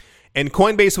mine. And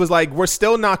Coinbase was like, we're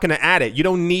still not going to add it. You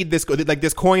don't need this. Like,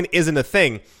 this coin isn't a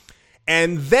thing.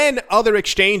 And then other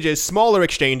exchanges, smaller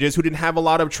exchanges who didn't have a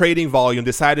lot of trading volume,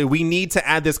 decided we need to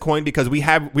add this coin because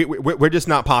we're just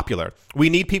not popular. We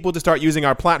need people to start using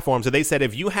our platform. So they said,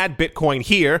 if you had Bitcoin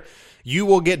here, you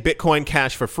will get Bitcoin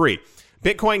Cash for free.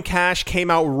 Bitcoin Cash came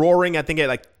out roaring, I think at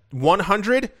like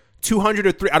 100, 200,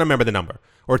 or 3, I don't remember the number,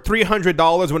 or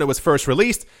 $300 when it was first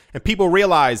released. And people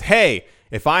realized, hey,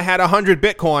 if I had 100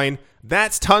 Bitcoin,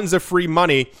 that's tons of free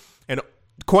money. And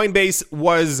Coinbase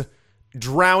was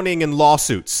drowning in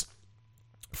lawsuits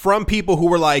from people who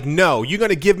were like, no, you're going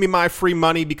to give me my free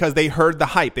money, because they heard the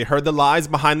hype. They heard the lies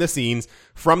behind the scenes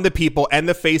from the people and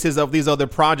the faces of these other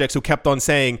projects who kept on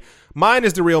saying, mine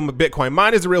is the real Bitcoin.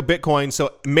 Mine is the real Bitcoin.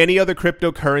 So many other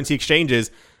cryptocurrency exchanges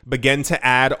began to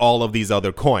add all of these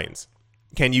other coins.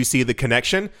 Can you see the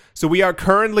connection? So we are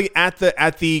currently at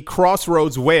the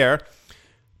crossroads where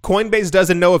Coinbase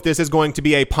doesn't know if this is going to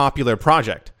be a popular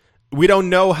project. We don't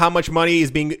know how much money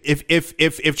is being,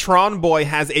 if Tron Boy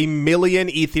has 1 million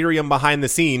Ethereum behind the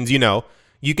scenes, you know,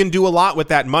 You can do a lot with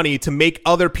that money to make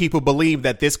other people believe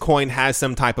that this coin has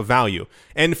some type of value.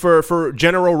 And for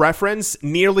general reference,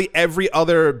 nearly every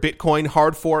other Bitcoin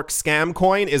hard fork scam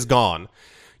coin is gone.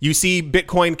 You see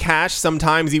Bitcoin Cash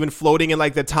sometimes even floating in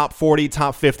like the top 40,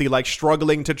 top 50, like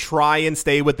struggling to try and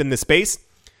stay within the space.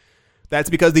 That's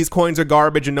because these coins are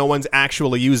garbage and no one's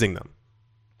actually using them.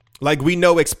 Like we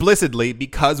know explicitly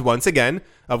because, once again,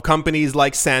 of companies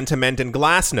like Santiment and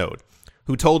Glassnode,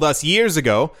 who told us years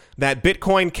ago that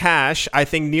Bitcoin Cash, I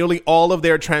think nearly all of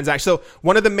their transactions. So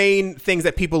one of the main things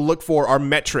that people look for are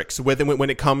metrics when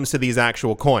it comes to these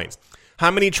actual coins.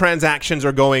 How many transactions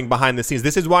are going behind the scenes?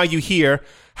 This is why you hear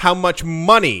how much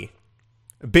money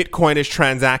Bitcoin is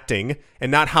transacting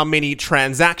and not how many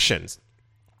transactions.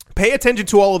 Pay attention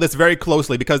to all of this very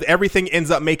closely because everything ends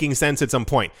up making sense at some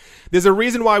point. There's a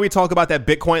reason why we talk about that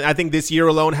Bitcoin, I think this year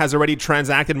alone has already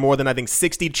transacted more than, I think,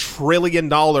 $60 trillion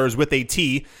with a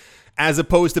T, as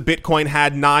opposed to Bitcoin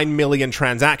had 9 million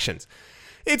transactions.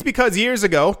 It's because years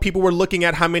ago, people were looking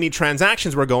at how many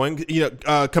transactions were going,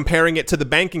 comparing it to the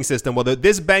banking system. Well,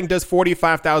 this bank does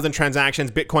 45,000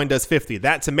 transactions, Bitcoin does 50.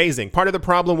 That's amazing. Part of the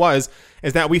problem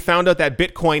is that we found out that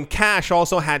Bitcoin Cash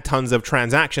also had tons of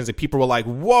transactions, and people were like,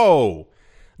 whoa,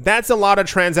 that's a lot of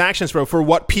transactions for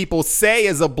what people say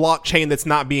is a blockchain that's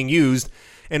not being used.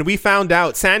 And we found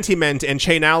out, Santiment and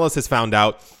Chainalysis found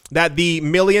out, that the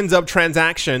millions of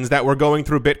transactions that were going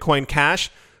through Bitcoin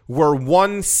Cash were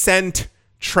 1 cent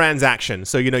transaction.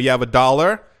 So, you have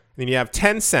 $1, then you have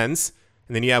 10 cents,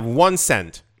 and then you have 1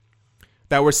 cent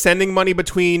that were sending money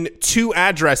between two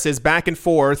addresses back and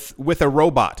forth with a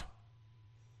robot.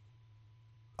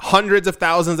 Hundreds of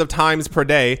thousands of times per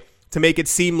day to make it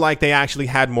seem like they actually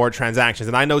had more transactions.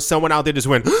 And I know someone out there just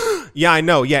went, yeah, I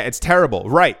know. Yeah, it's terrible.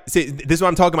 Right. See, this is what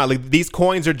I'm talking about. Like, these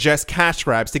coins are just cash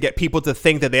grabs to get people to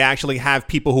think that they actually have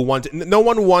people who want it. No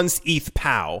one wants ETH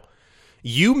POW.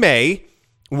 You may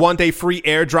want a free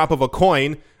airdrop of a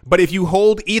coin, but if you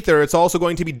hold Ether, it's also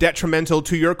going to be detrimental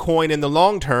to your coin in the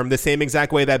long term, the same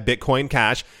exact way that Bitcoin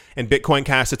Cash and Bitcoin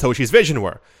Cash Satoshi's vision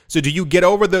were. So do you get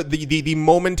over the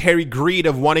momentary greed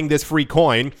of wanting this free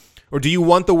coin, or do you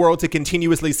want the world to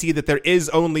continuously see that there is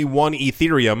only one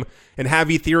Ethereum and have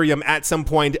Ethereum at some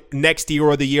point next year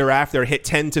or the year after hit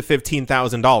 $10,000 to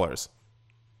 $15,000?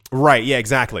 Right, yeah,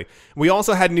 exactly. We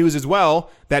also had news as well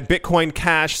that Bitcoin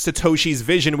Cash Satoshi's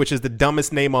vision, which is the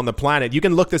dumbest name on the planet, you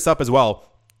can look this up as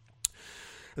well,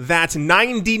 that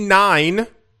 99,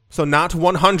 so not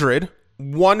 100,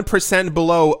 1%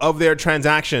 below of their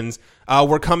transactions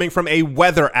were coming from a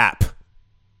weather app.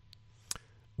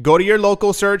 Go to your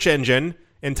local search engine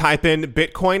and type in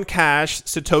Bitcoin Cash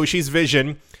Satoshi's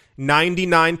vision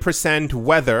 99%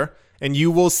 weather, and you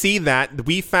will see that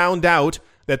we found out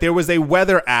that there was a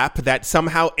weather app that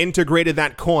somehow integrated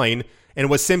that coin and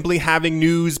was simply having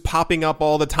news popping up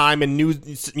all the time and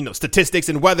news, statistics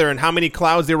and weather and how many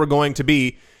clouds there were going to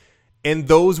be. And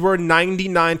those were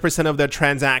 99% of the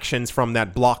transactions from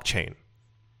that blockchain.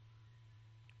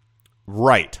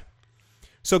 Right.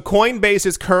 So Coinbase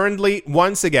is currently,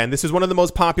 once again, this is one of the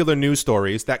most popular news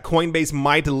stories, that Coinbase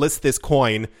might list this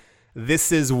coin.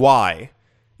 This is why.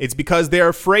 It's because they're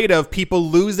afraid of people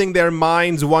losing their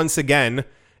minds once again,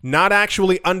 not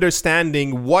actually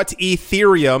understanding what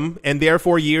Ethereum and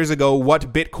therefore years ago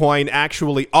what Bitcoin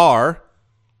actually are,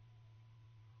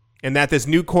 and that this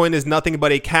new coin is nothing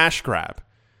but a cash grab.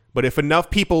 But if enough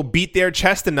people beat their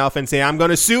chest enough and say, I'm going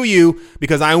to sue you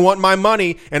because I want my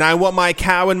money and I want my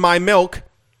cow and my milk,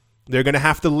 they're going to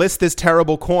have to list this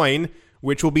terrible coin,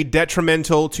 which will be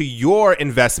detrimental to your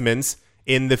investments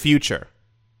in the future.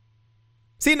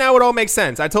 See, now it all makes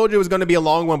sense. I told you it was going to be a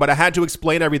long one, but I had to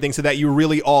explain everything so that you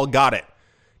really all got it.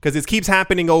 Because it keeps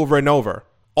happening over and over,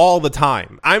 all the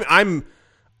time. I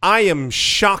am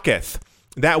shocketh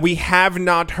that we have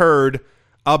not heard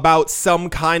about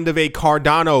some kind of a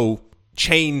Cardano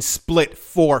chain split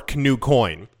fork new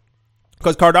coin.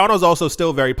 Because Cardano is also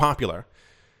still very popular.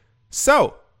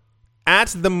 So, at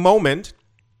the moment,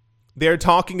 they're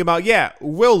talking about, yeah,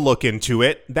 we'll look into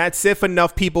it. That's if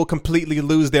enough people completely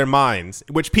lose their minds,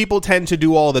 which people tend to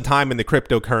do all the time in the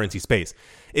cryptocurrency space.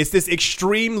 It's this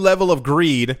extreme level of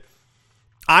greed.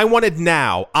 I want it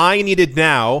now. I need it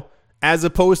now, as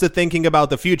opposed to thinking about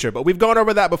the future. But we've gone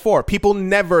over that before. People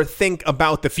never think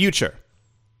about the future.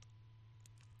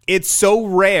 It's so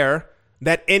rare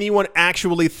that anyone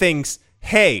actually thinks,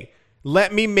 hey,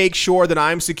 let me make sure that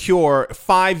I'm secure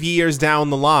 5 years down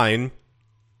the line,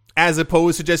 as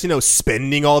opposed to just,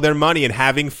 spending all their money and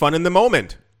having fun in the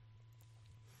moment.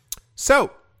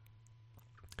 So,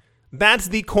 that's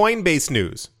the Coinbase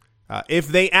news. If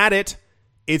they add it,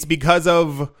 it's because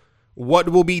of what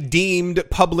will be deemed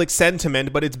public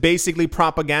sentiment, but it's basically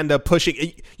propaganda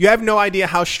pushing. You have no idea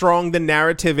how strong the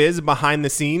narrative is behind the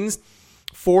scenes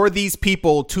for these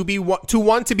people to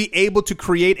want to be able to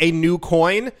create a new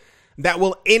coin that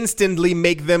will instantly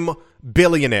make them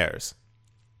billionaires.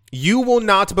 You will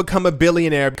not become a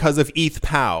billionaire because of ETH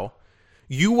POW.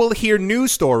 You will hear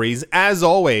news stories, as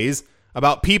always,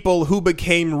 about people who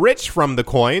became rich from the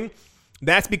coin.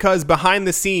 That's because behind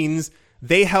the scenes,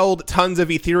 they held tons of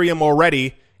Ethereum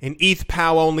already, and ETH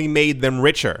POW only made them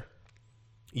richer.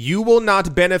 You will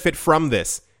not benefit from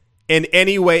this in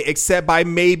any way except by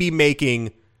maybe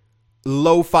making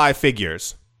low 5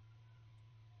 figures.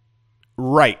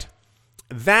 Right.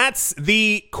 That's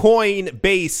the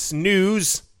Coinbase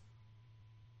news.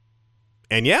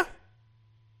 And yeah,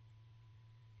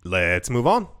 let's move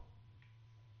on.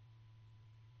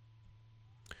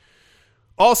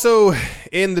 Also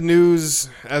in the news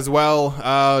as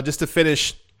well, just to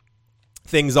finish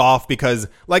things off, because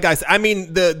like I said, I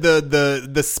mean,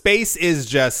 the space is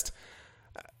just,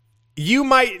 you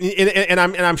might, and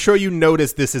I'm sure you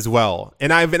noticed this as well,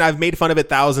 and I've made fun of it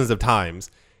thousands of times.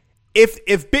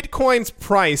 If Bitcoin's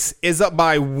price is up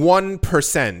by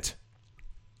 1%,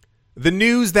 the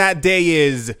news that day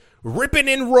is ripping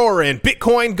and roaring,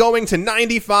 Bitcoin going to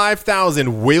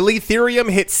 95,000. Will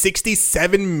Ethereum hit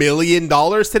 $67 million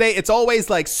today? It's always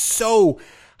like so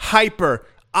hyper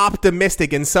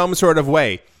optimistic in some sort of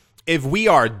way. If we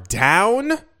are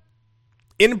down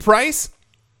in price,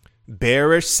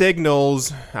 bearish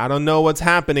signals. I don't know what's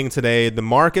happening today. The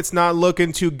market's not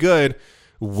looking too good.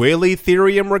 Will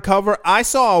Ethereum recover? I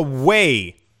saw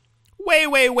way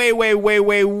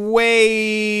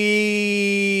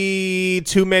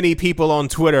too many people on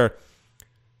Twitter,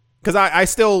 because I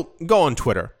still go on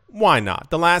Twitter. Why not?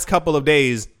 The last couple of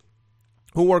days,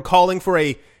 who were calling for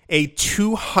a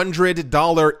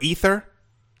 $200 Ether.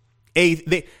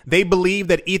 They believe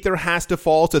that Ether has to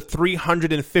fall to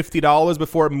 $350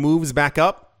 before it moves back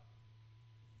up.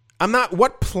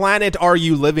 What planet are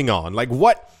you living on? Like,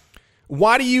 what?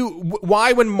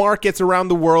 Why when markets around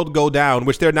the world go down,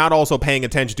 which they're not also paying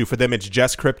attention to, for them it's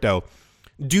just crypto,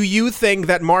 do you think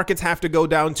that markets have to go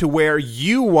down to where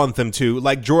you want them to,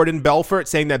 like Jordan Belfort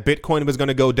saying that Bitcoin was going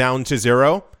to go down to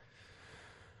 0?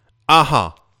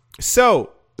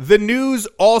 So the news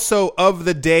also of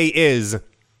the day is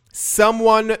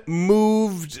someone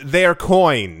moved their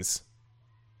coins.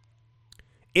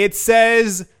 It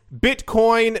says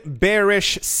Bitcoin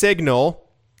bearish signal.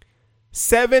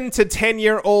 7 to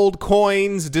 10-year-old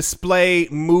coins display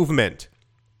movement.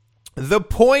 The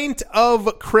point of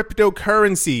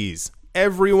cryptocurrencies,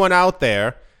 everyone out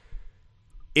there,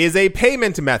 is a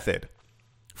payment method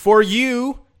for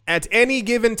you at any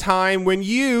given time when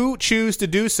you choose to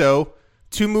do so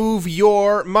to move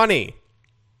your money.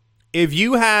 If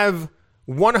you have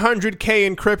 100K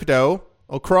in crypto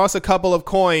across a couple of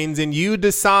coins and you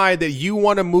decide that you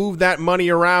want to move that money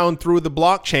around through the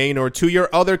blockchain or to your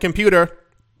other computer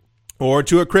or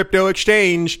to a crypto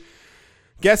exchange,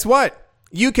 guess what?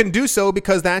 You can do so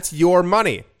because that's your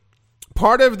money.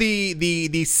 Part of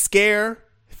the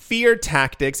fear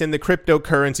tactics in the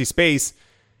cryptocurrency space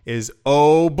is,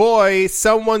 oh boy,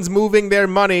 someone's moving their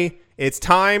money. It's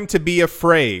time to be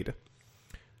afraid.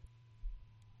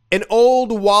 An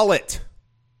old wallet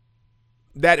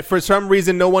that for some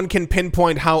reason no one can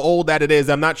pinpoint how old that it is.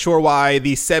 I'm not sure why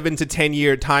the 7 to 10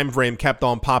 year time frame kept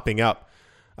on popping up.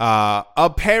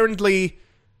 Apparently,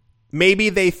 maybe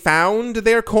they found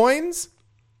their coins.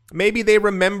 Maybe they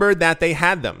remembered that they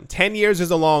had them. 10 years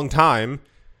is a long time.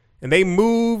 And they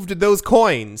moved those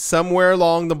coins somewhere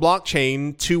along the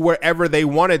blockchain to wherever they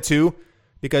wanted to.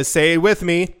 Because, say it with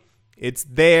me, it's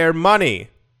their money.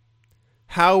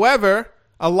 However,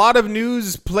 a lot of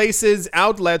news places,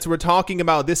 outlets were talking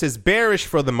about this is bearish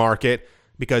for the market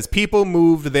because people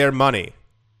moved their money.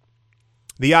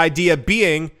 The idea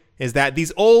being is that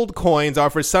these old coins are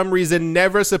for some reason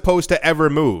never supposed to ever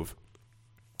move.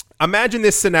 Imagine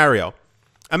this scenario.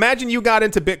 Imagine you got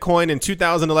into Bitcoin in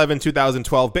 2011,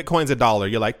 2012. Bitcoin's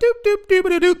 $1. You're like, doop, doop, doop,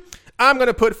 doop, doop. I'm going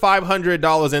to put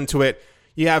 $500 into it.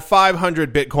 You have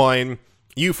 500 Bitcoin.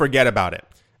 You forget about it.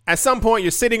 At some point,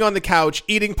 you're sitting on the couch,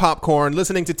 eating popcorn,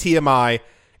 listening to TMI,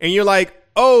 and you're like,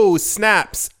 oh,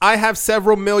 snaps, I have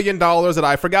several $1 million that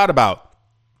I forgot about.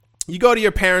 You go to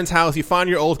your parents' house, you find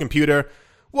your old computer.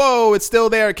 Whoa, it's still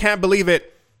there, can't believe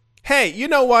it. Hey, you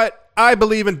know what? I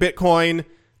believe in Bitcoin.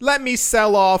 Let me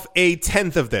sell off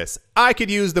 1/10 of this. I could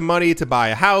use the money to buy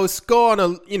a house, go on a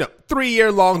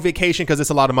 3-year-long vacation because it's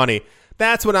a lot of money.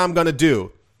 That's what I'm going to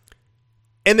do.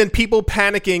 And then people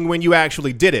panicking when you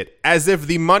actually did it, as if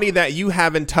the money that you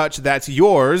haven't touched that's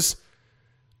yours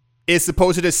is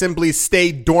supposed to just simply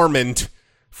stay dormant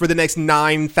for the next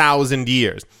 9,000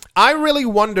 years. I really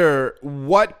wonder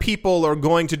what people are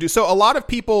going to do. So a lot of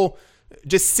people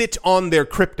just sit on their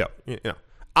crypto.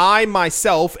 I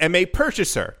myself am a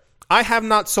purchaser. I have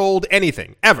not sold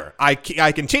anything ever. I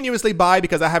continuously buy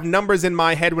because I have numbers in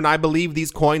my head when I believe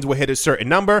these coins will hit a certain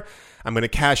number. I'm going to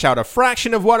cash out a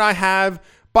fraction of what I have,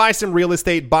 buy some real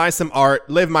estate, buy some art,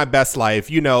 live my best life,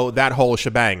 that whole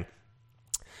shebang.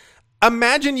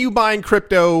 Imagine you buying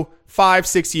crypto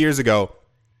 5-6 years ago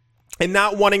and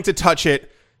not wanting to touch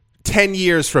it 10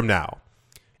 years from now.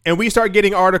 And we start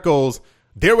getting articles,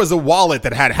 there was a wallet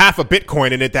that had half a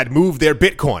Bitcoin in it that moved their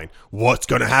Bitcoin. What's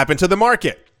going to happen to the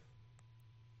market?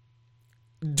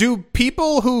 Do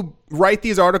people who write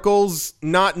these articles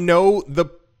not know the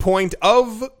point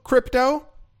of crypto?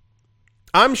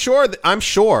 I'm sure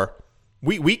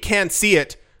we can't see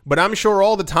it, but I'm sure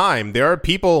all the time there are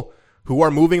people who are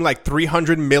moving like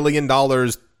 $300 million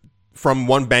from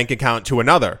one bank account to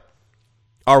another.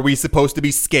 Are we supposed to be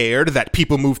scared that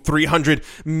people move $300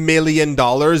 million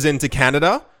into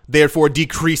Canada, therefore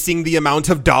decreasing the amount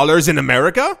of dollars in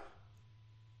America?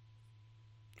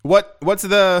 What's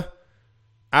the...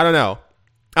 I don't know.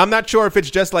 I'm not sure if it's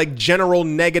just like general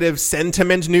negative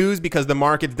sentiment news because the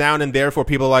market's down and therefore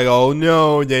people are like, oh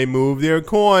no, they moved their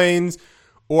coins,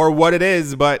 or what it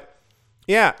is. But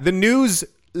yeah, the news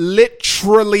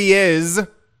literally is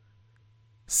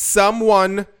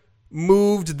someone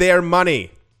moved their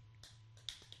money.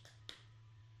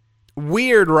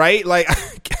 Weird, right? Like,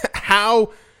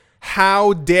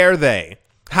 how dare they?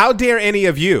 How dare any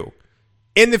of you?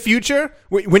 In the future,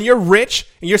 when you're rich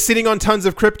and you're sitting on tons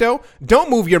of crypto, don't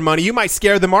move your money. You might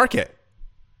scare the market.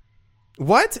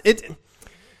 What?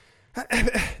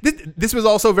 This was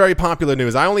also very popular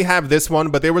news. I only have this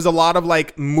one, but there was a lot of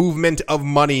like movement of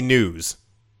money news.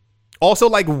 Also,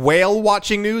 like whale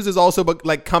watching news is also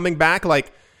like coming back.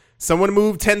 Like someone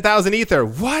moved 10,000 Ether.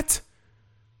 What?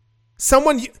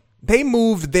 They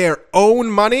moved their own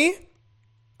money?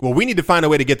 Well, we need to find a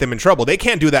way to get them in trouble. They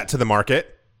can't do that to the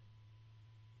market.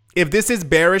 If this is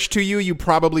bearish to you, you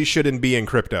probably shouldn't be in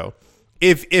crypto.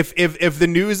 If the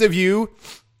news of you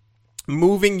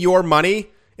moving your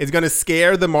money is going to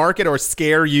scare the market or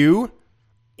scare you,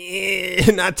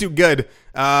 not too good.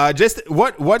 Just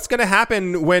what's going to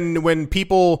happen when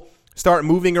people start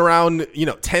moving around,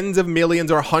 tens of millions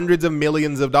or hundreds of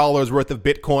millions of dollars worth of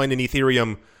Bitcoin and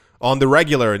Ethereum on the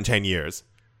regular in 10 years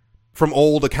from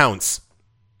old accounts.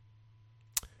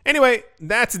 Anyway,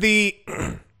 that's the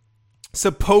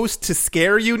supposed to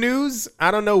scare you news.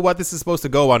 I don't know what this is supposed to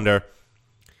go under.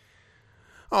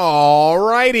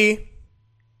 Alrighty.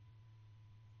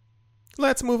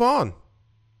 Let's move on.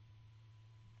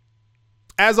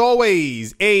 As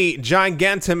always, a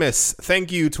gigantimous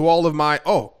thank you to all of my...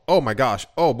 Oh my gosh.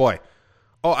 Oh boy.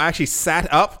 Oh, I actually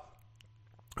sat up.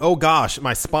 Oh gosh,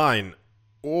 my spine.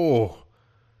 Oh,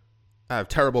 I have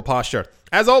terrible posture.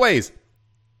 As always...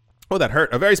 Oh, that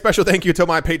hurt. A very special thank you to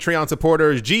my Patreon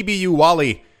supporters, GBU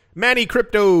Wally, Manny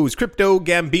Cryptos, Crypto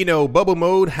Gambino, Bubble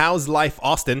Mode, How's Life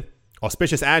Austin,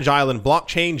 Auspicious Agile and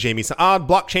Blockchain, Jamie Saad,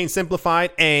 Blockchain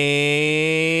Simplified,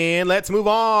 and let's move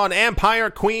on. Empire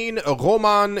Queen,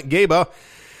 Roman Geba,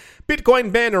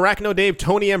 Bitcoin Ben, Arachno Dave,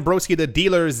 Tony Ambroski, The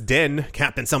Dealer's Den,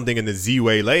 Captain Something in the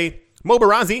Z-Way Lay,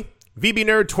 Mobarazi, VB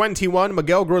Nerd 21,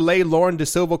 Miguel Groulet, Lauren De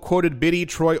Silva, Quoted Biddy,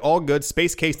 Troy Allgood,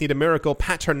 Space Case Need a Miracle,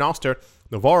 Paternoster,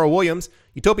 Navarro Williams,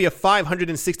 Utopia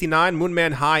 569,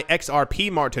 Moonman High,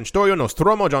 XRP, Martin Storio,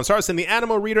 Nostromo, John Sarson, The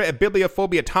Animal Reader, at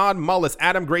Bibliophobia, Todd, Mullis,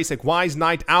 Adam Graysick, Wise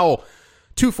Night Owl,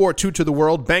 242 to the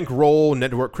World, Bankroll,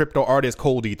 Network Crypto Artist,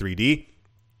 Cold D3D,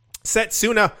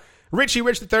 Setsuna, Richie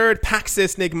Rich III,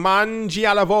 Paxis, Nick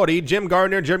Mangialavori, Jim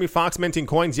Gardner, Jeremy Fox, Minting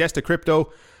Coins, Yes to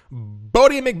Crypto,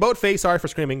 Bodie McBoatface, sorry for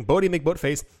screaming, Bodie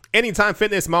McBoatface, Anytime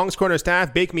Fitness, Monk's Corner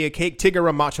Staff, Bake Me a Cake,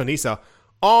 Tigara Machonisa,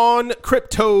 On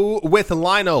Crypto with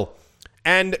Lionel,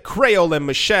 and Crayola and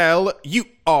Michelle,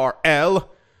 URL.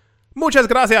 Muchas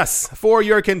gracias for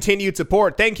your continued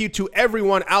support. Thank you to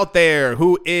everyone out there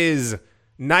who is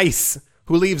nice,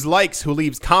 who leaves likes, who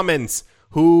leaves comments,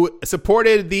 who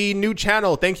supported the new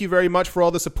channel. Thank you very much for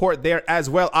all the support there as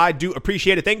well. I do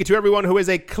appreciate it. Thank you to everyone who is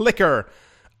a clicker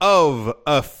of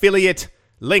affiliate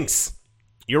links.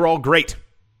 You're all great.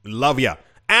 Love ya.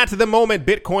 At the moment,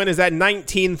 Bitcoin is at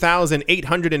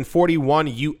 19,841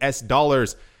 US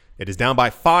dollars. It is down by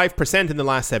 5% in the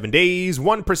last 7 days,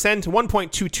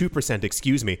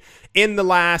 1.22%, in the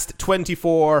last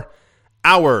 24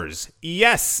 hours.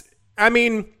 Yes, I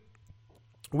mean,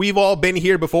 we've all been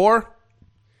here before.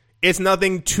 It's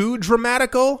nothing too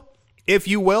dramatical, if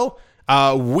you will.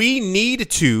 We need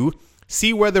to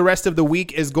see where the rest of the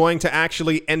week is going to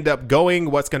actually end up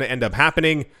going, what's going to end up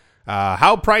happening,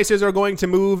 how prices are going to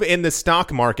move in the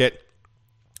stock market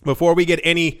before we get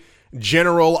any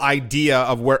general idea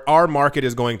of where our market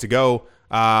is going to go.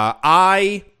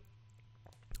 I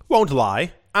won't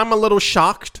lie, I'm a little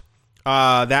shocked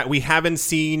that we haven't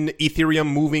seen Ethereum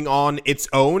moving on its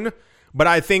own. But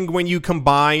I think when you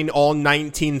combine all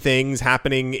 19 things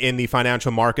happening in the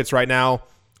financial markets right now,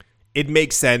 it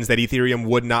makes sense that Ethereum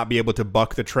would not be able to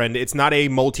buck the trend. It's not a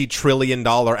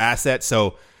multi-trillion-dollar asset,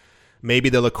 so maybe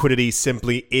the liquidity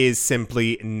is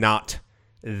simply not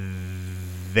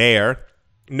there.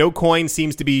 No coin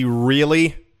seems to be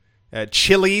really.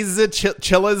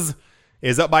 Chiliz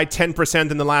is up by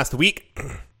 10% in the last week.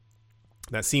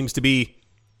 That seems to be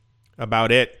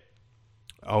about it.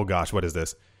 Oh gosh, what is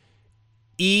this?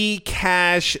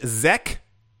 eCashZec?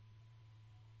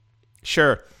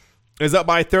 Sure. Is up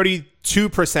by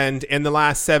 32% in the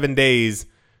last 7 days.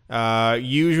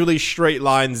 Usually straight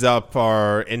lines up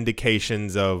are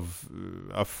indications of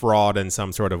a fraud in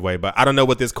some sort of way. But I don't know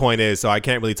what this coin is, so I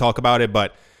can't really talk about it.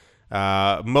 But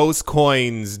most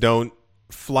coins don't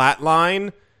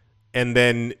flatline and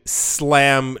then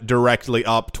slam directly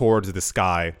up towards the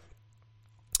sky.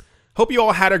 Hope you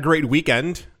all had a great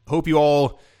weekend. Hope you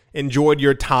all enjoyed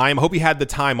your time. Hope you had the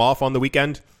time off on the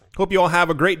weekend. Hope you all have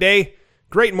a great day,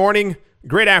 great morning,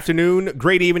 great afternoon,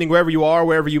 great evening, wherever you are,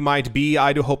 wherever you might be.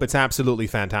 I do hope it's absolutely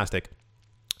fantastic.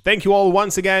 Thank you all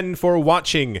once again for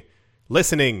watching,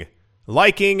 listening,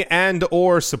 liking, and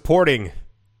or supporting.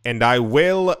 And I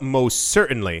will most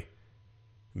certainly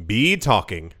be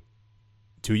talking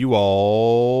to you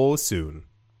all soon.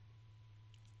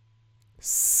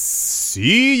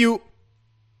 See you.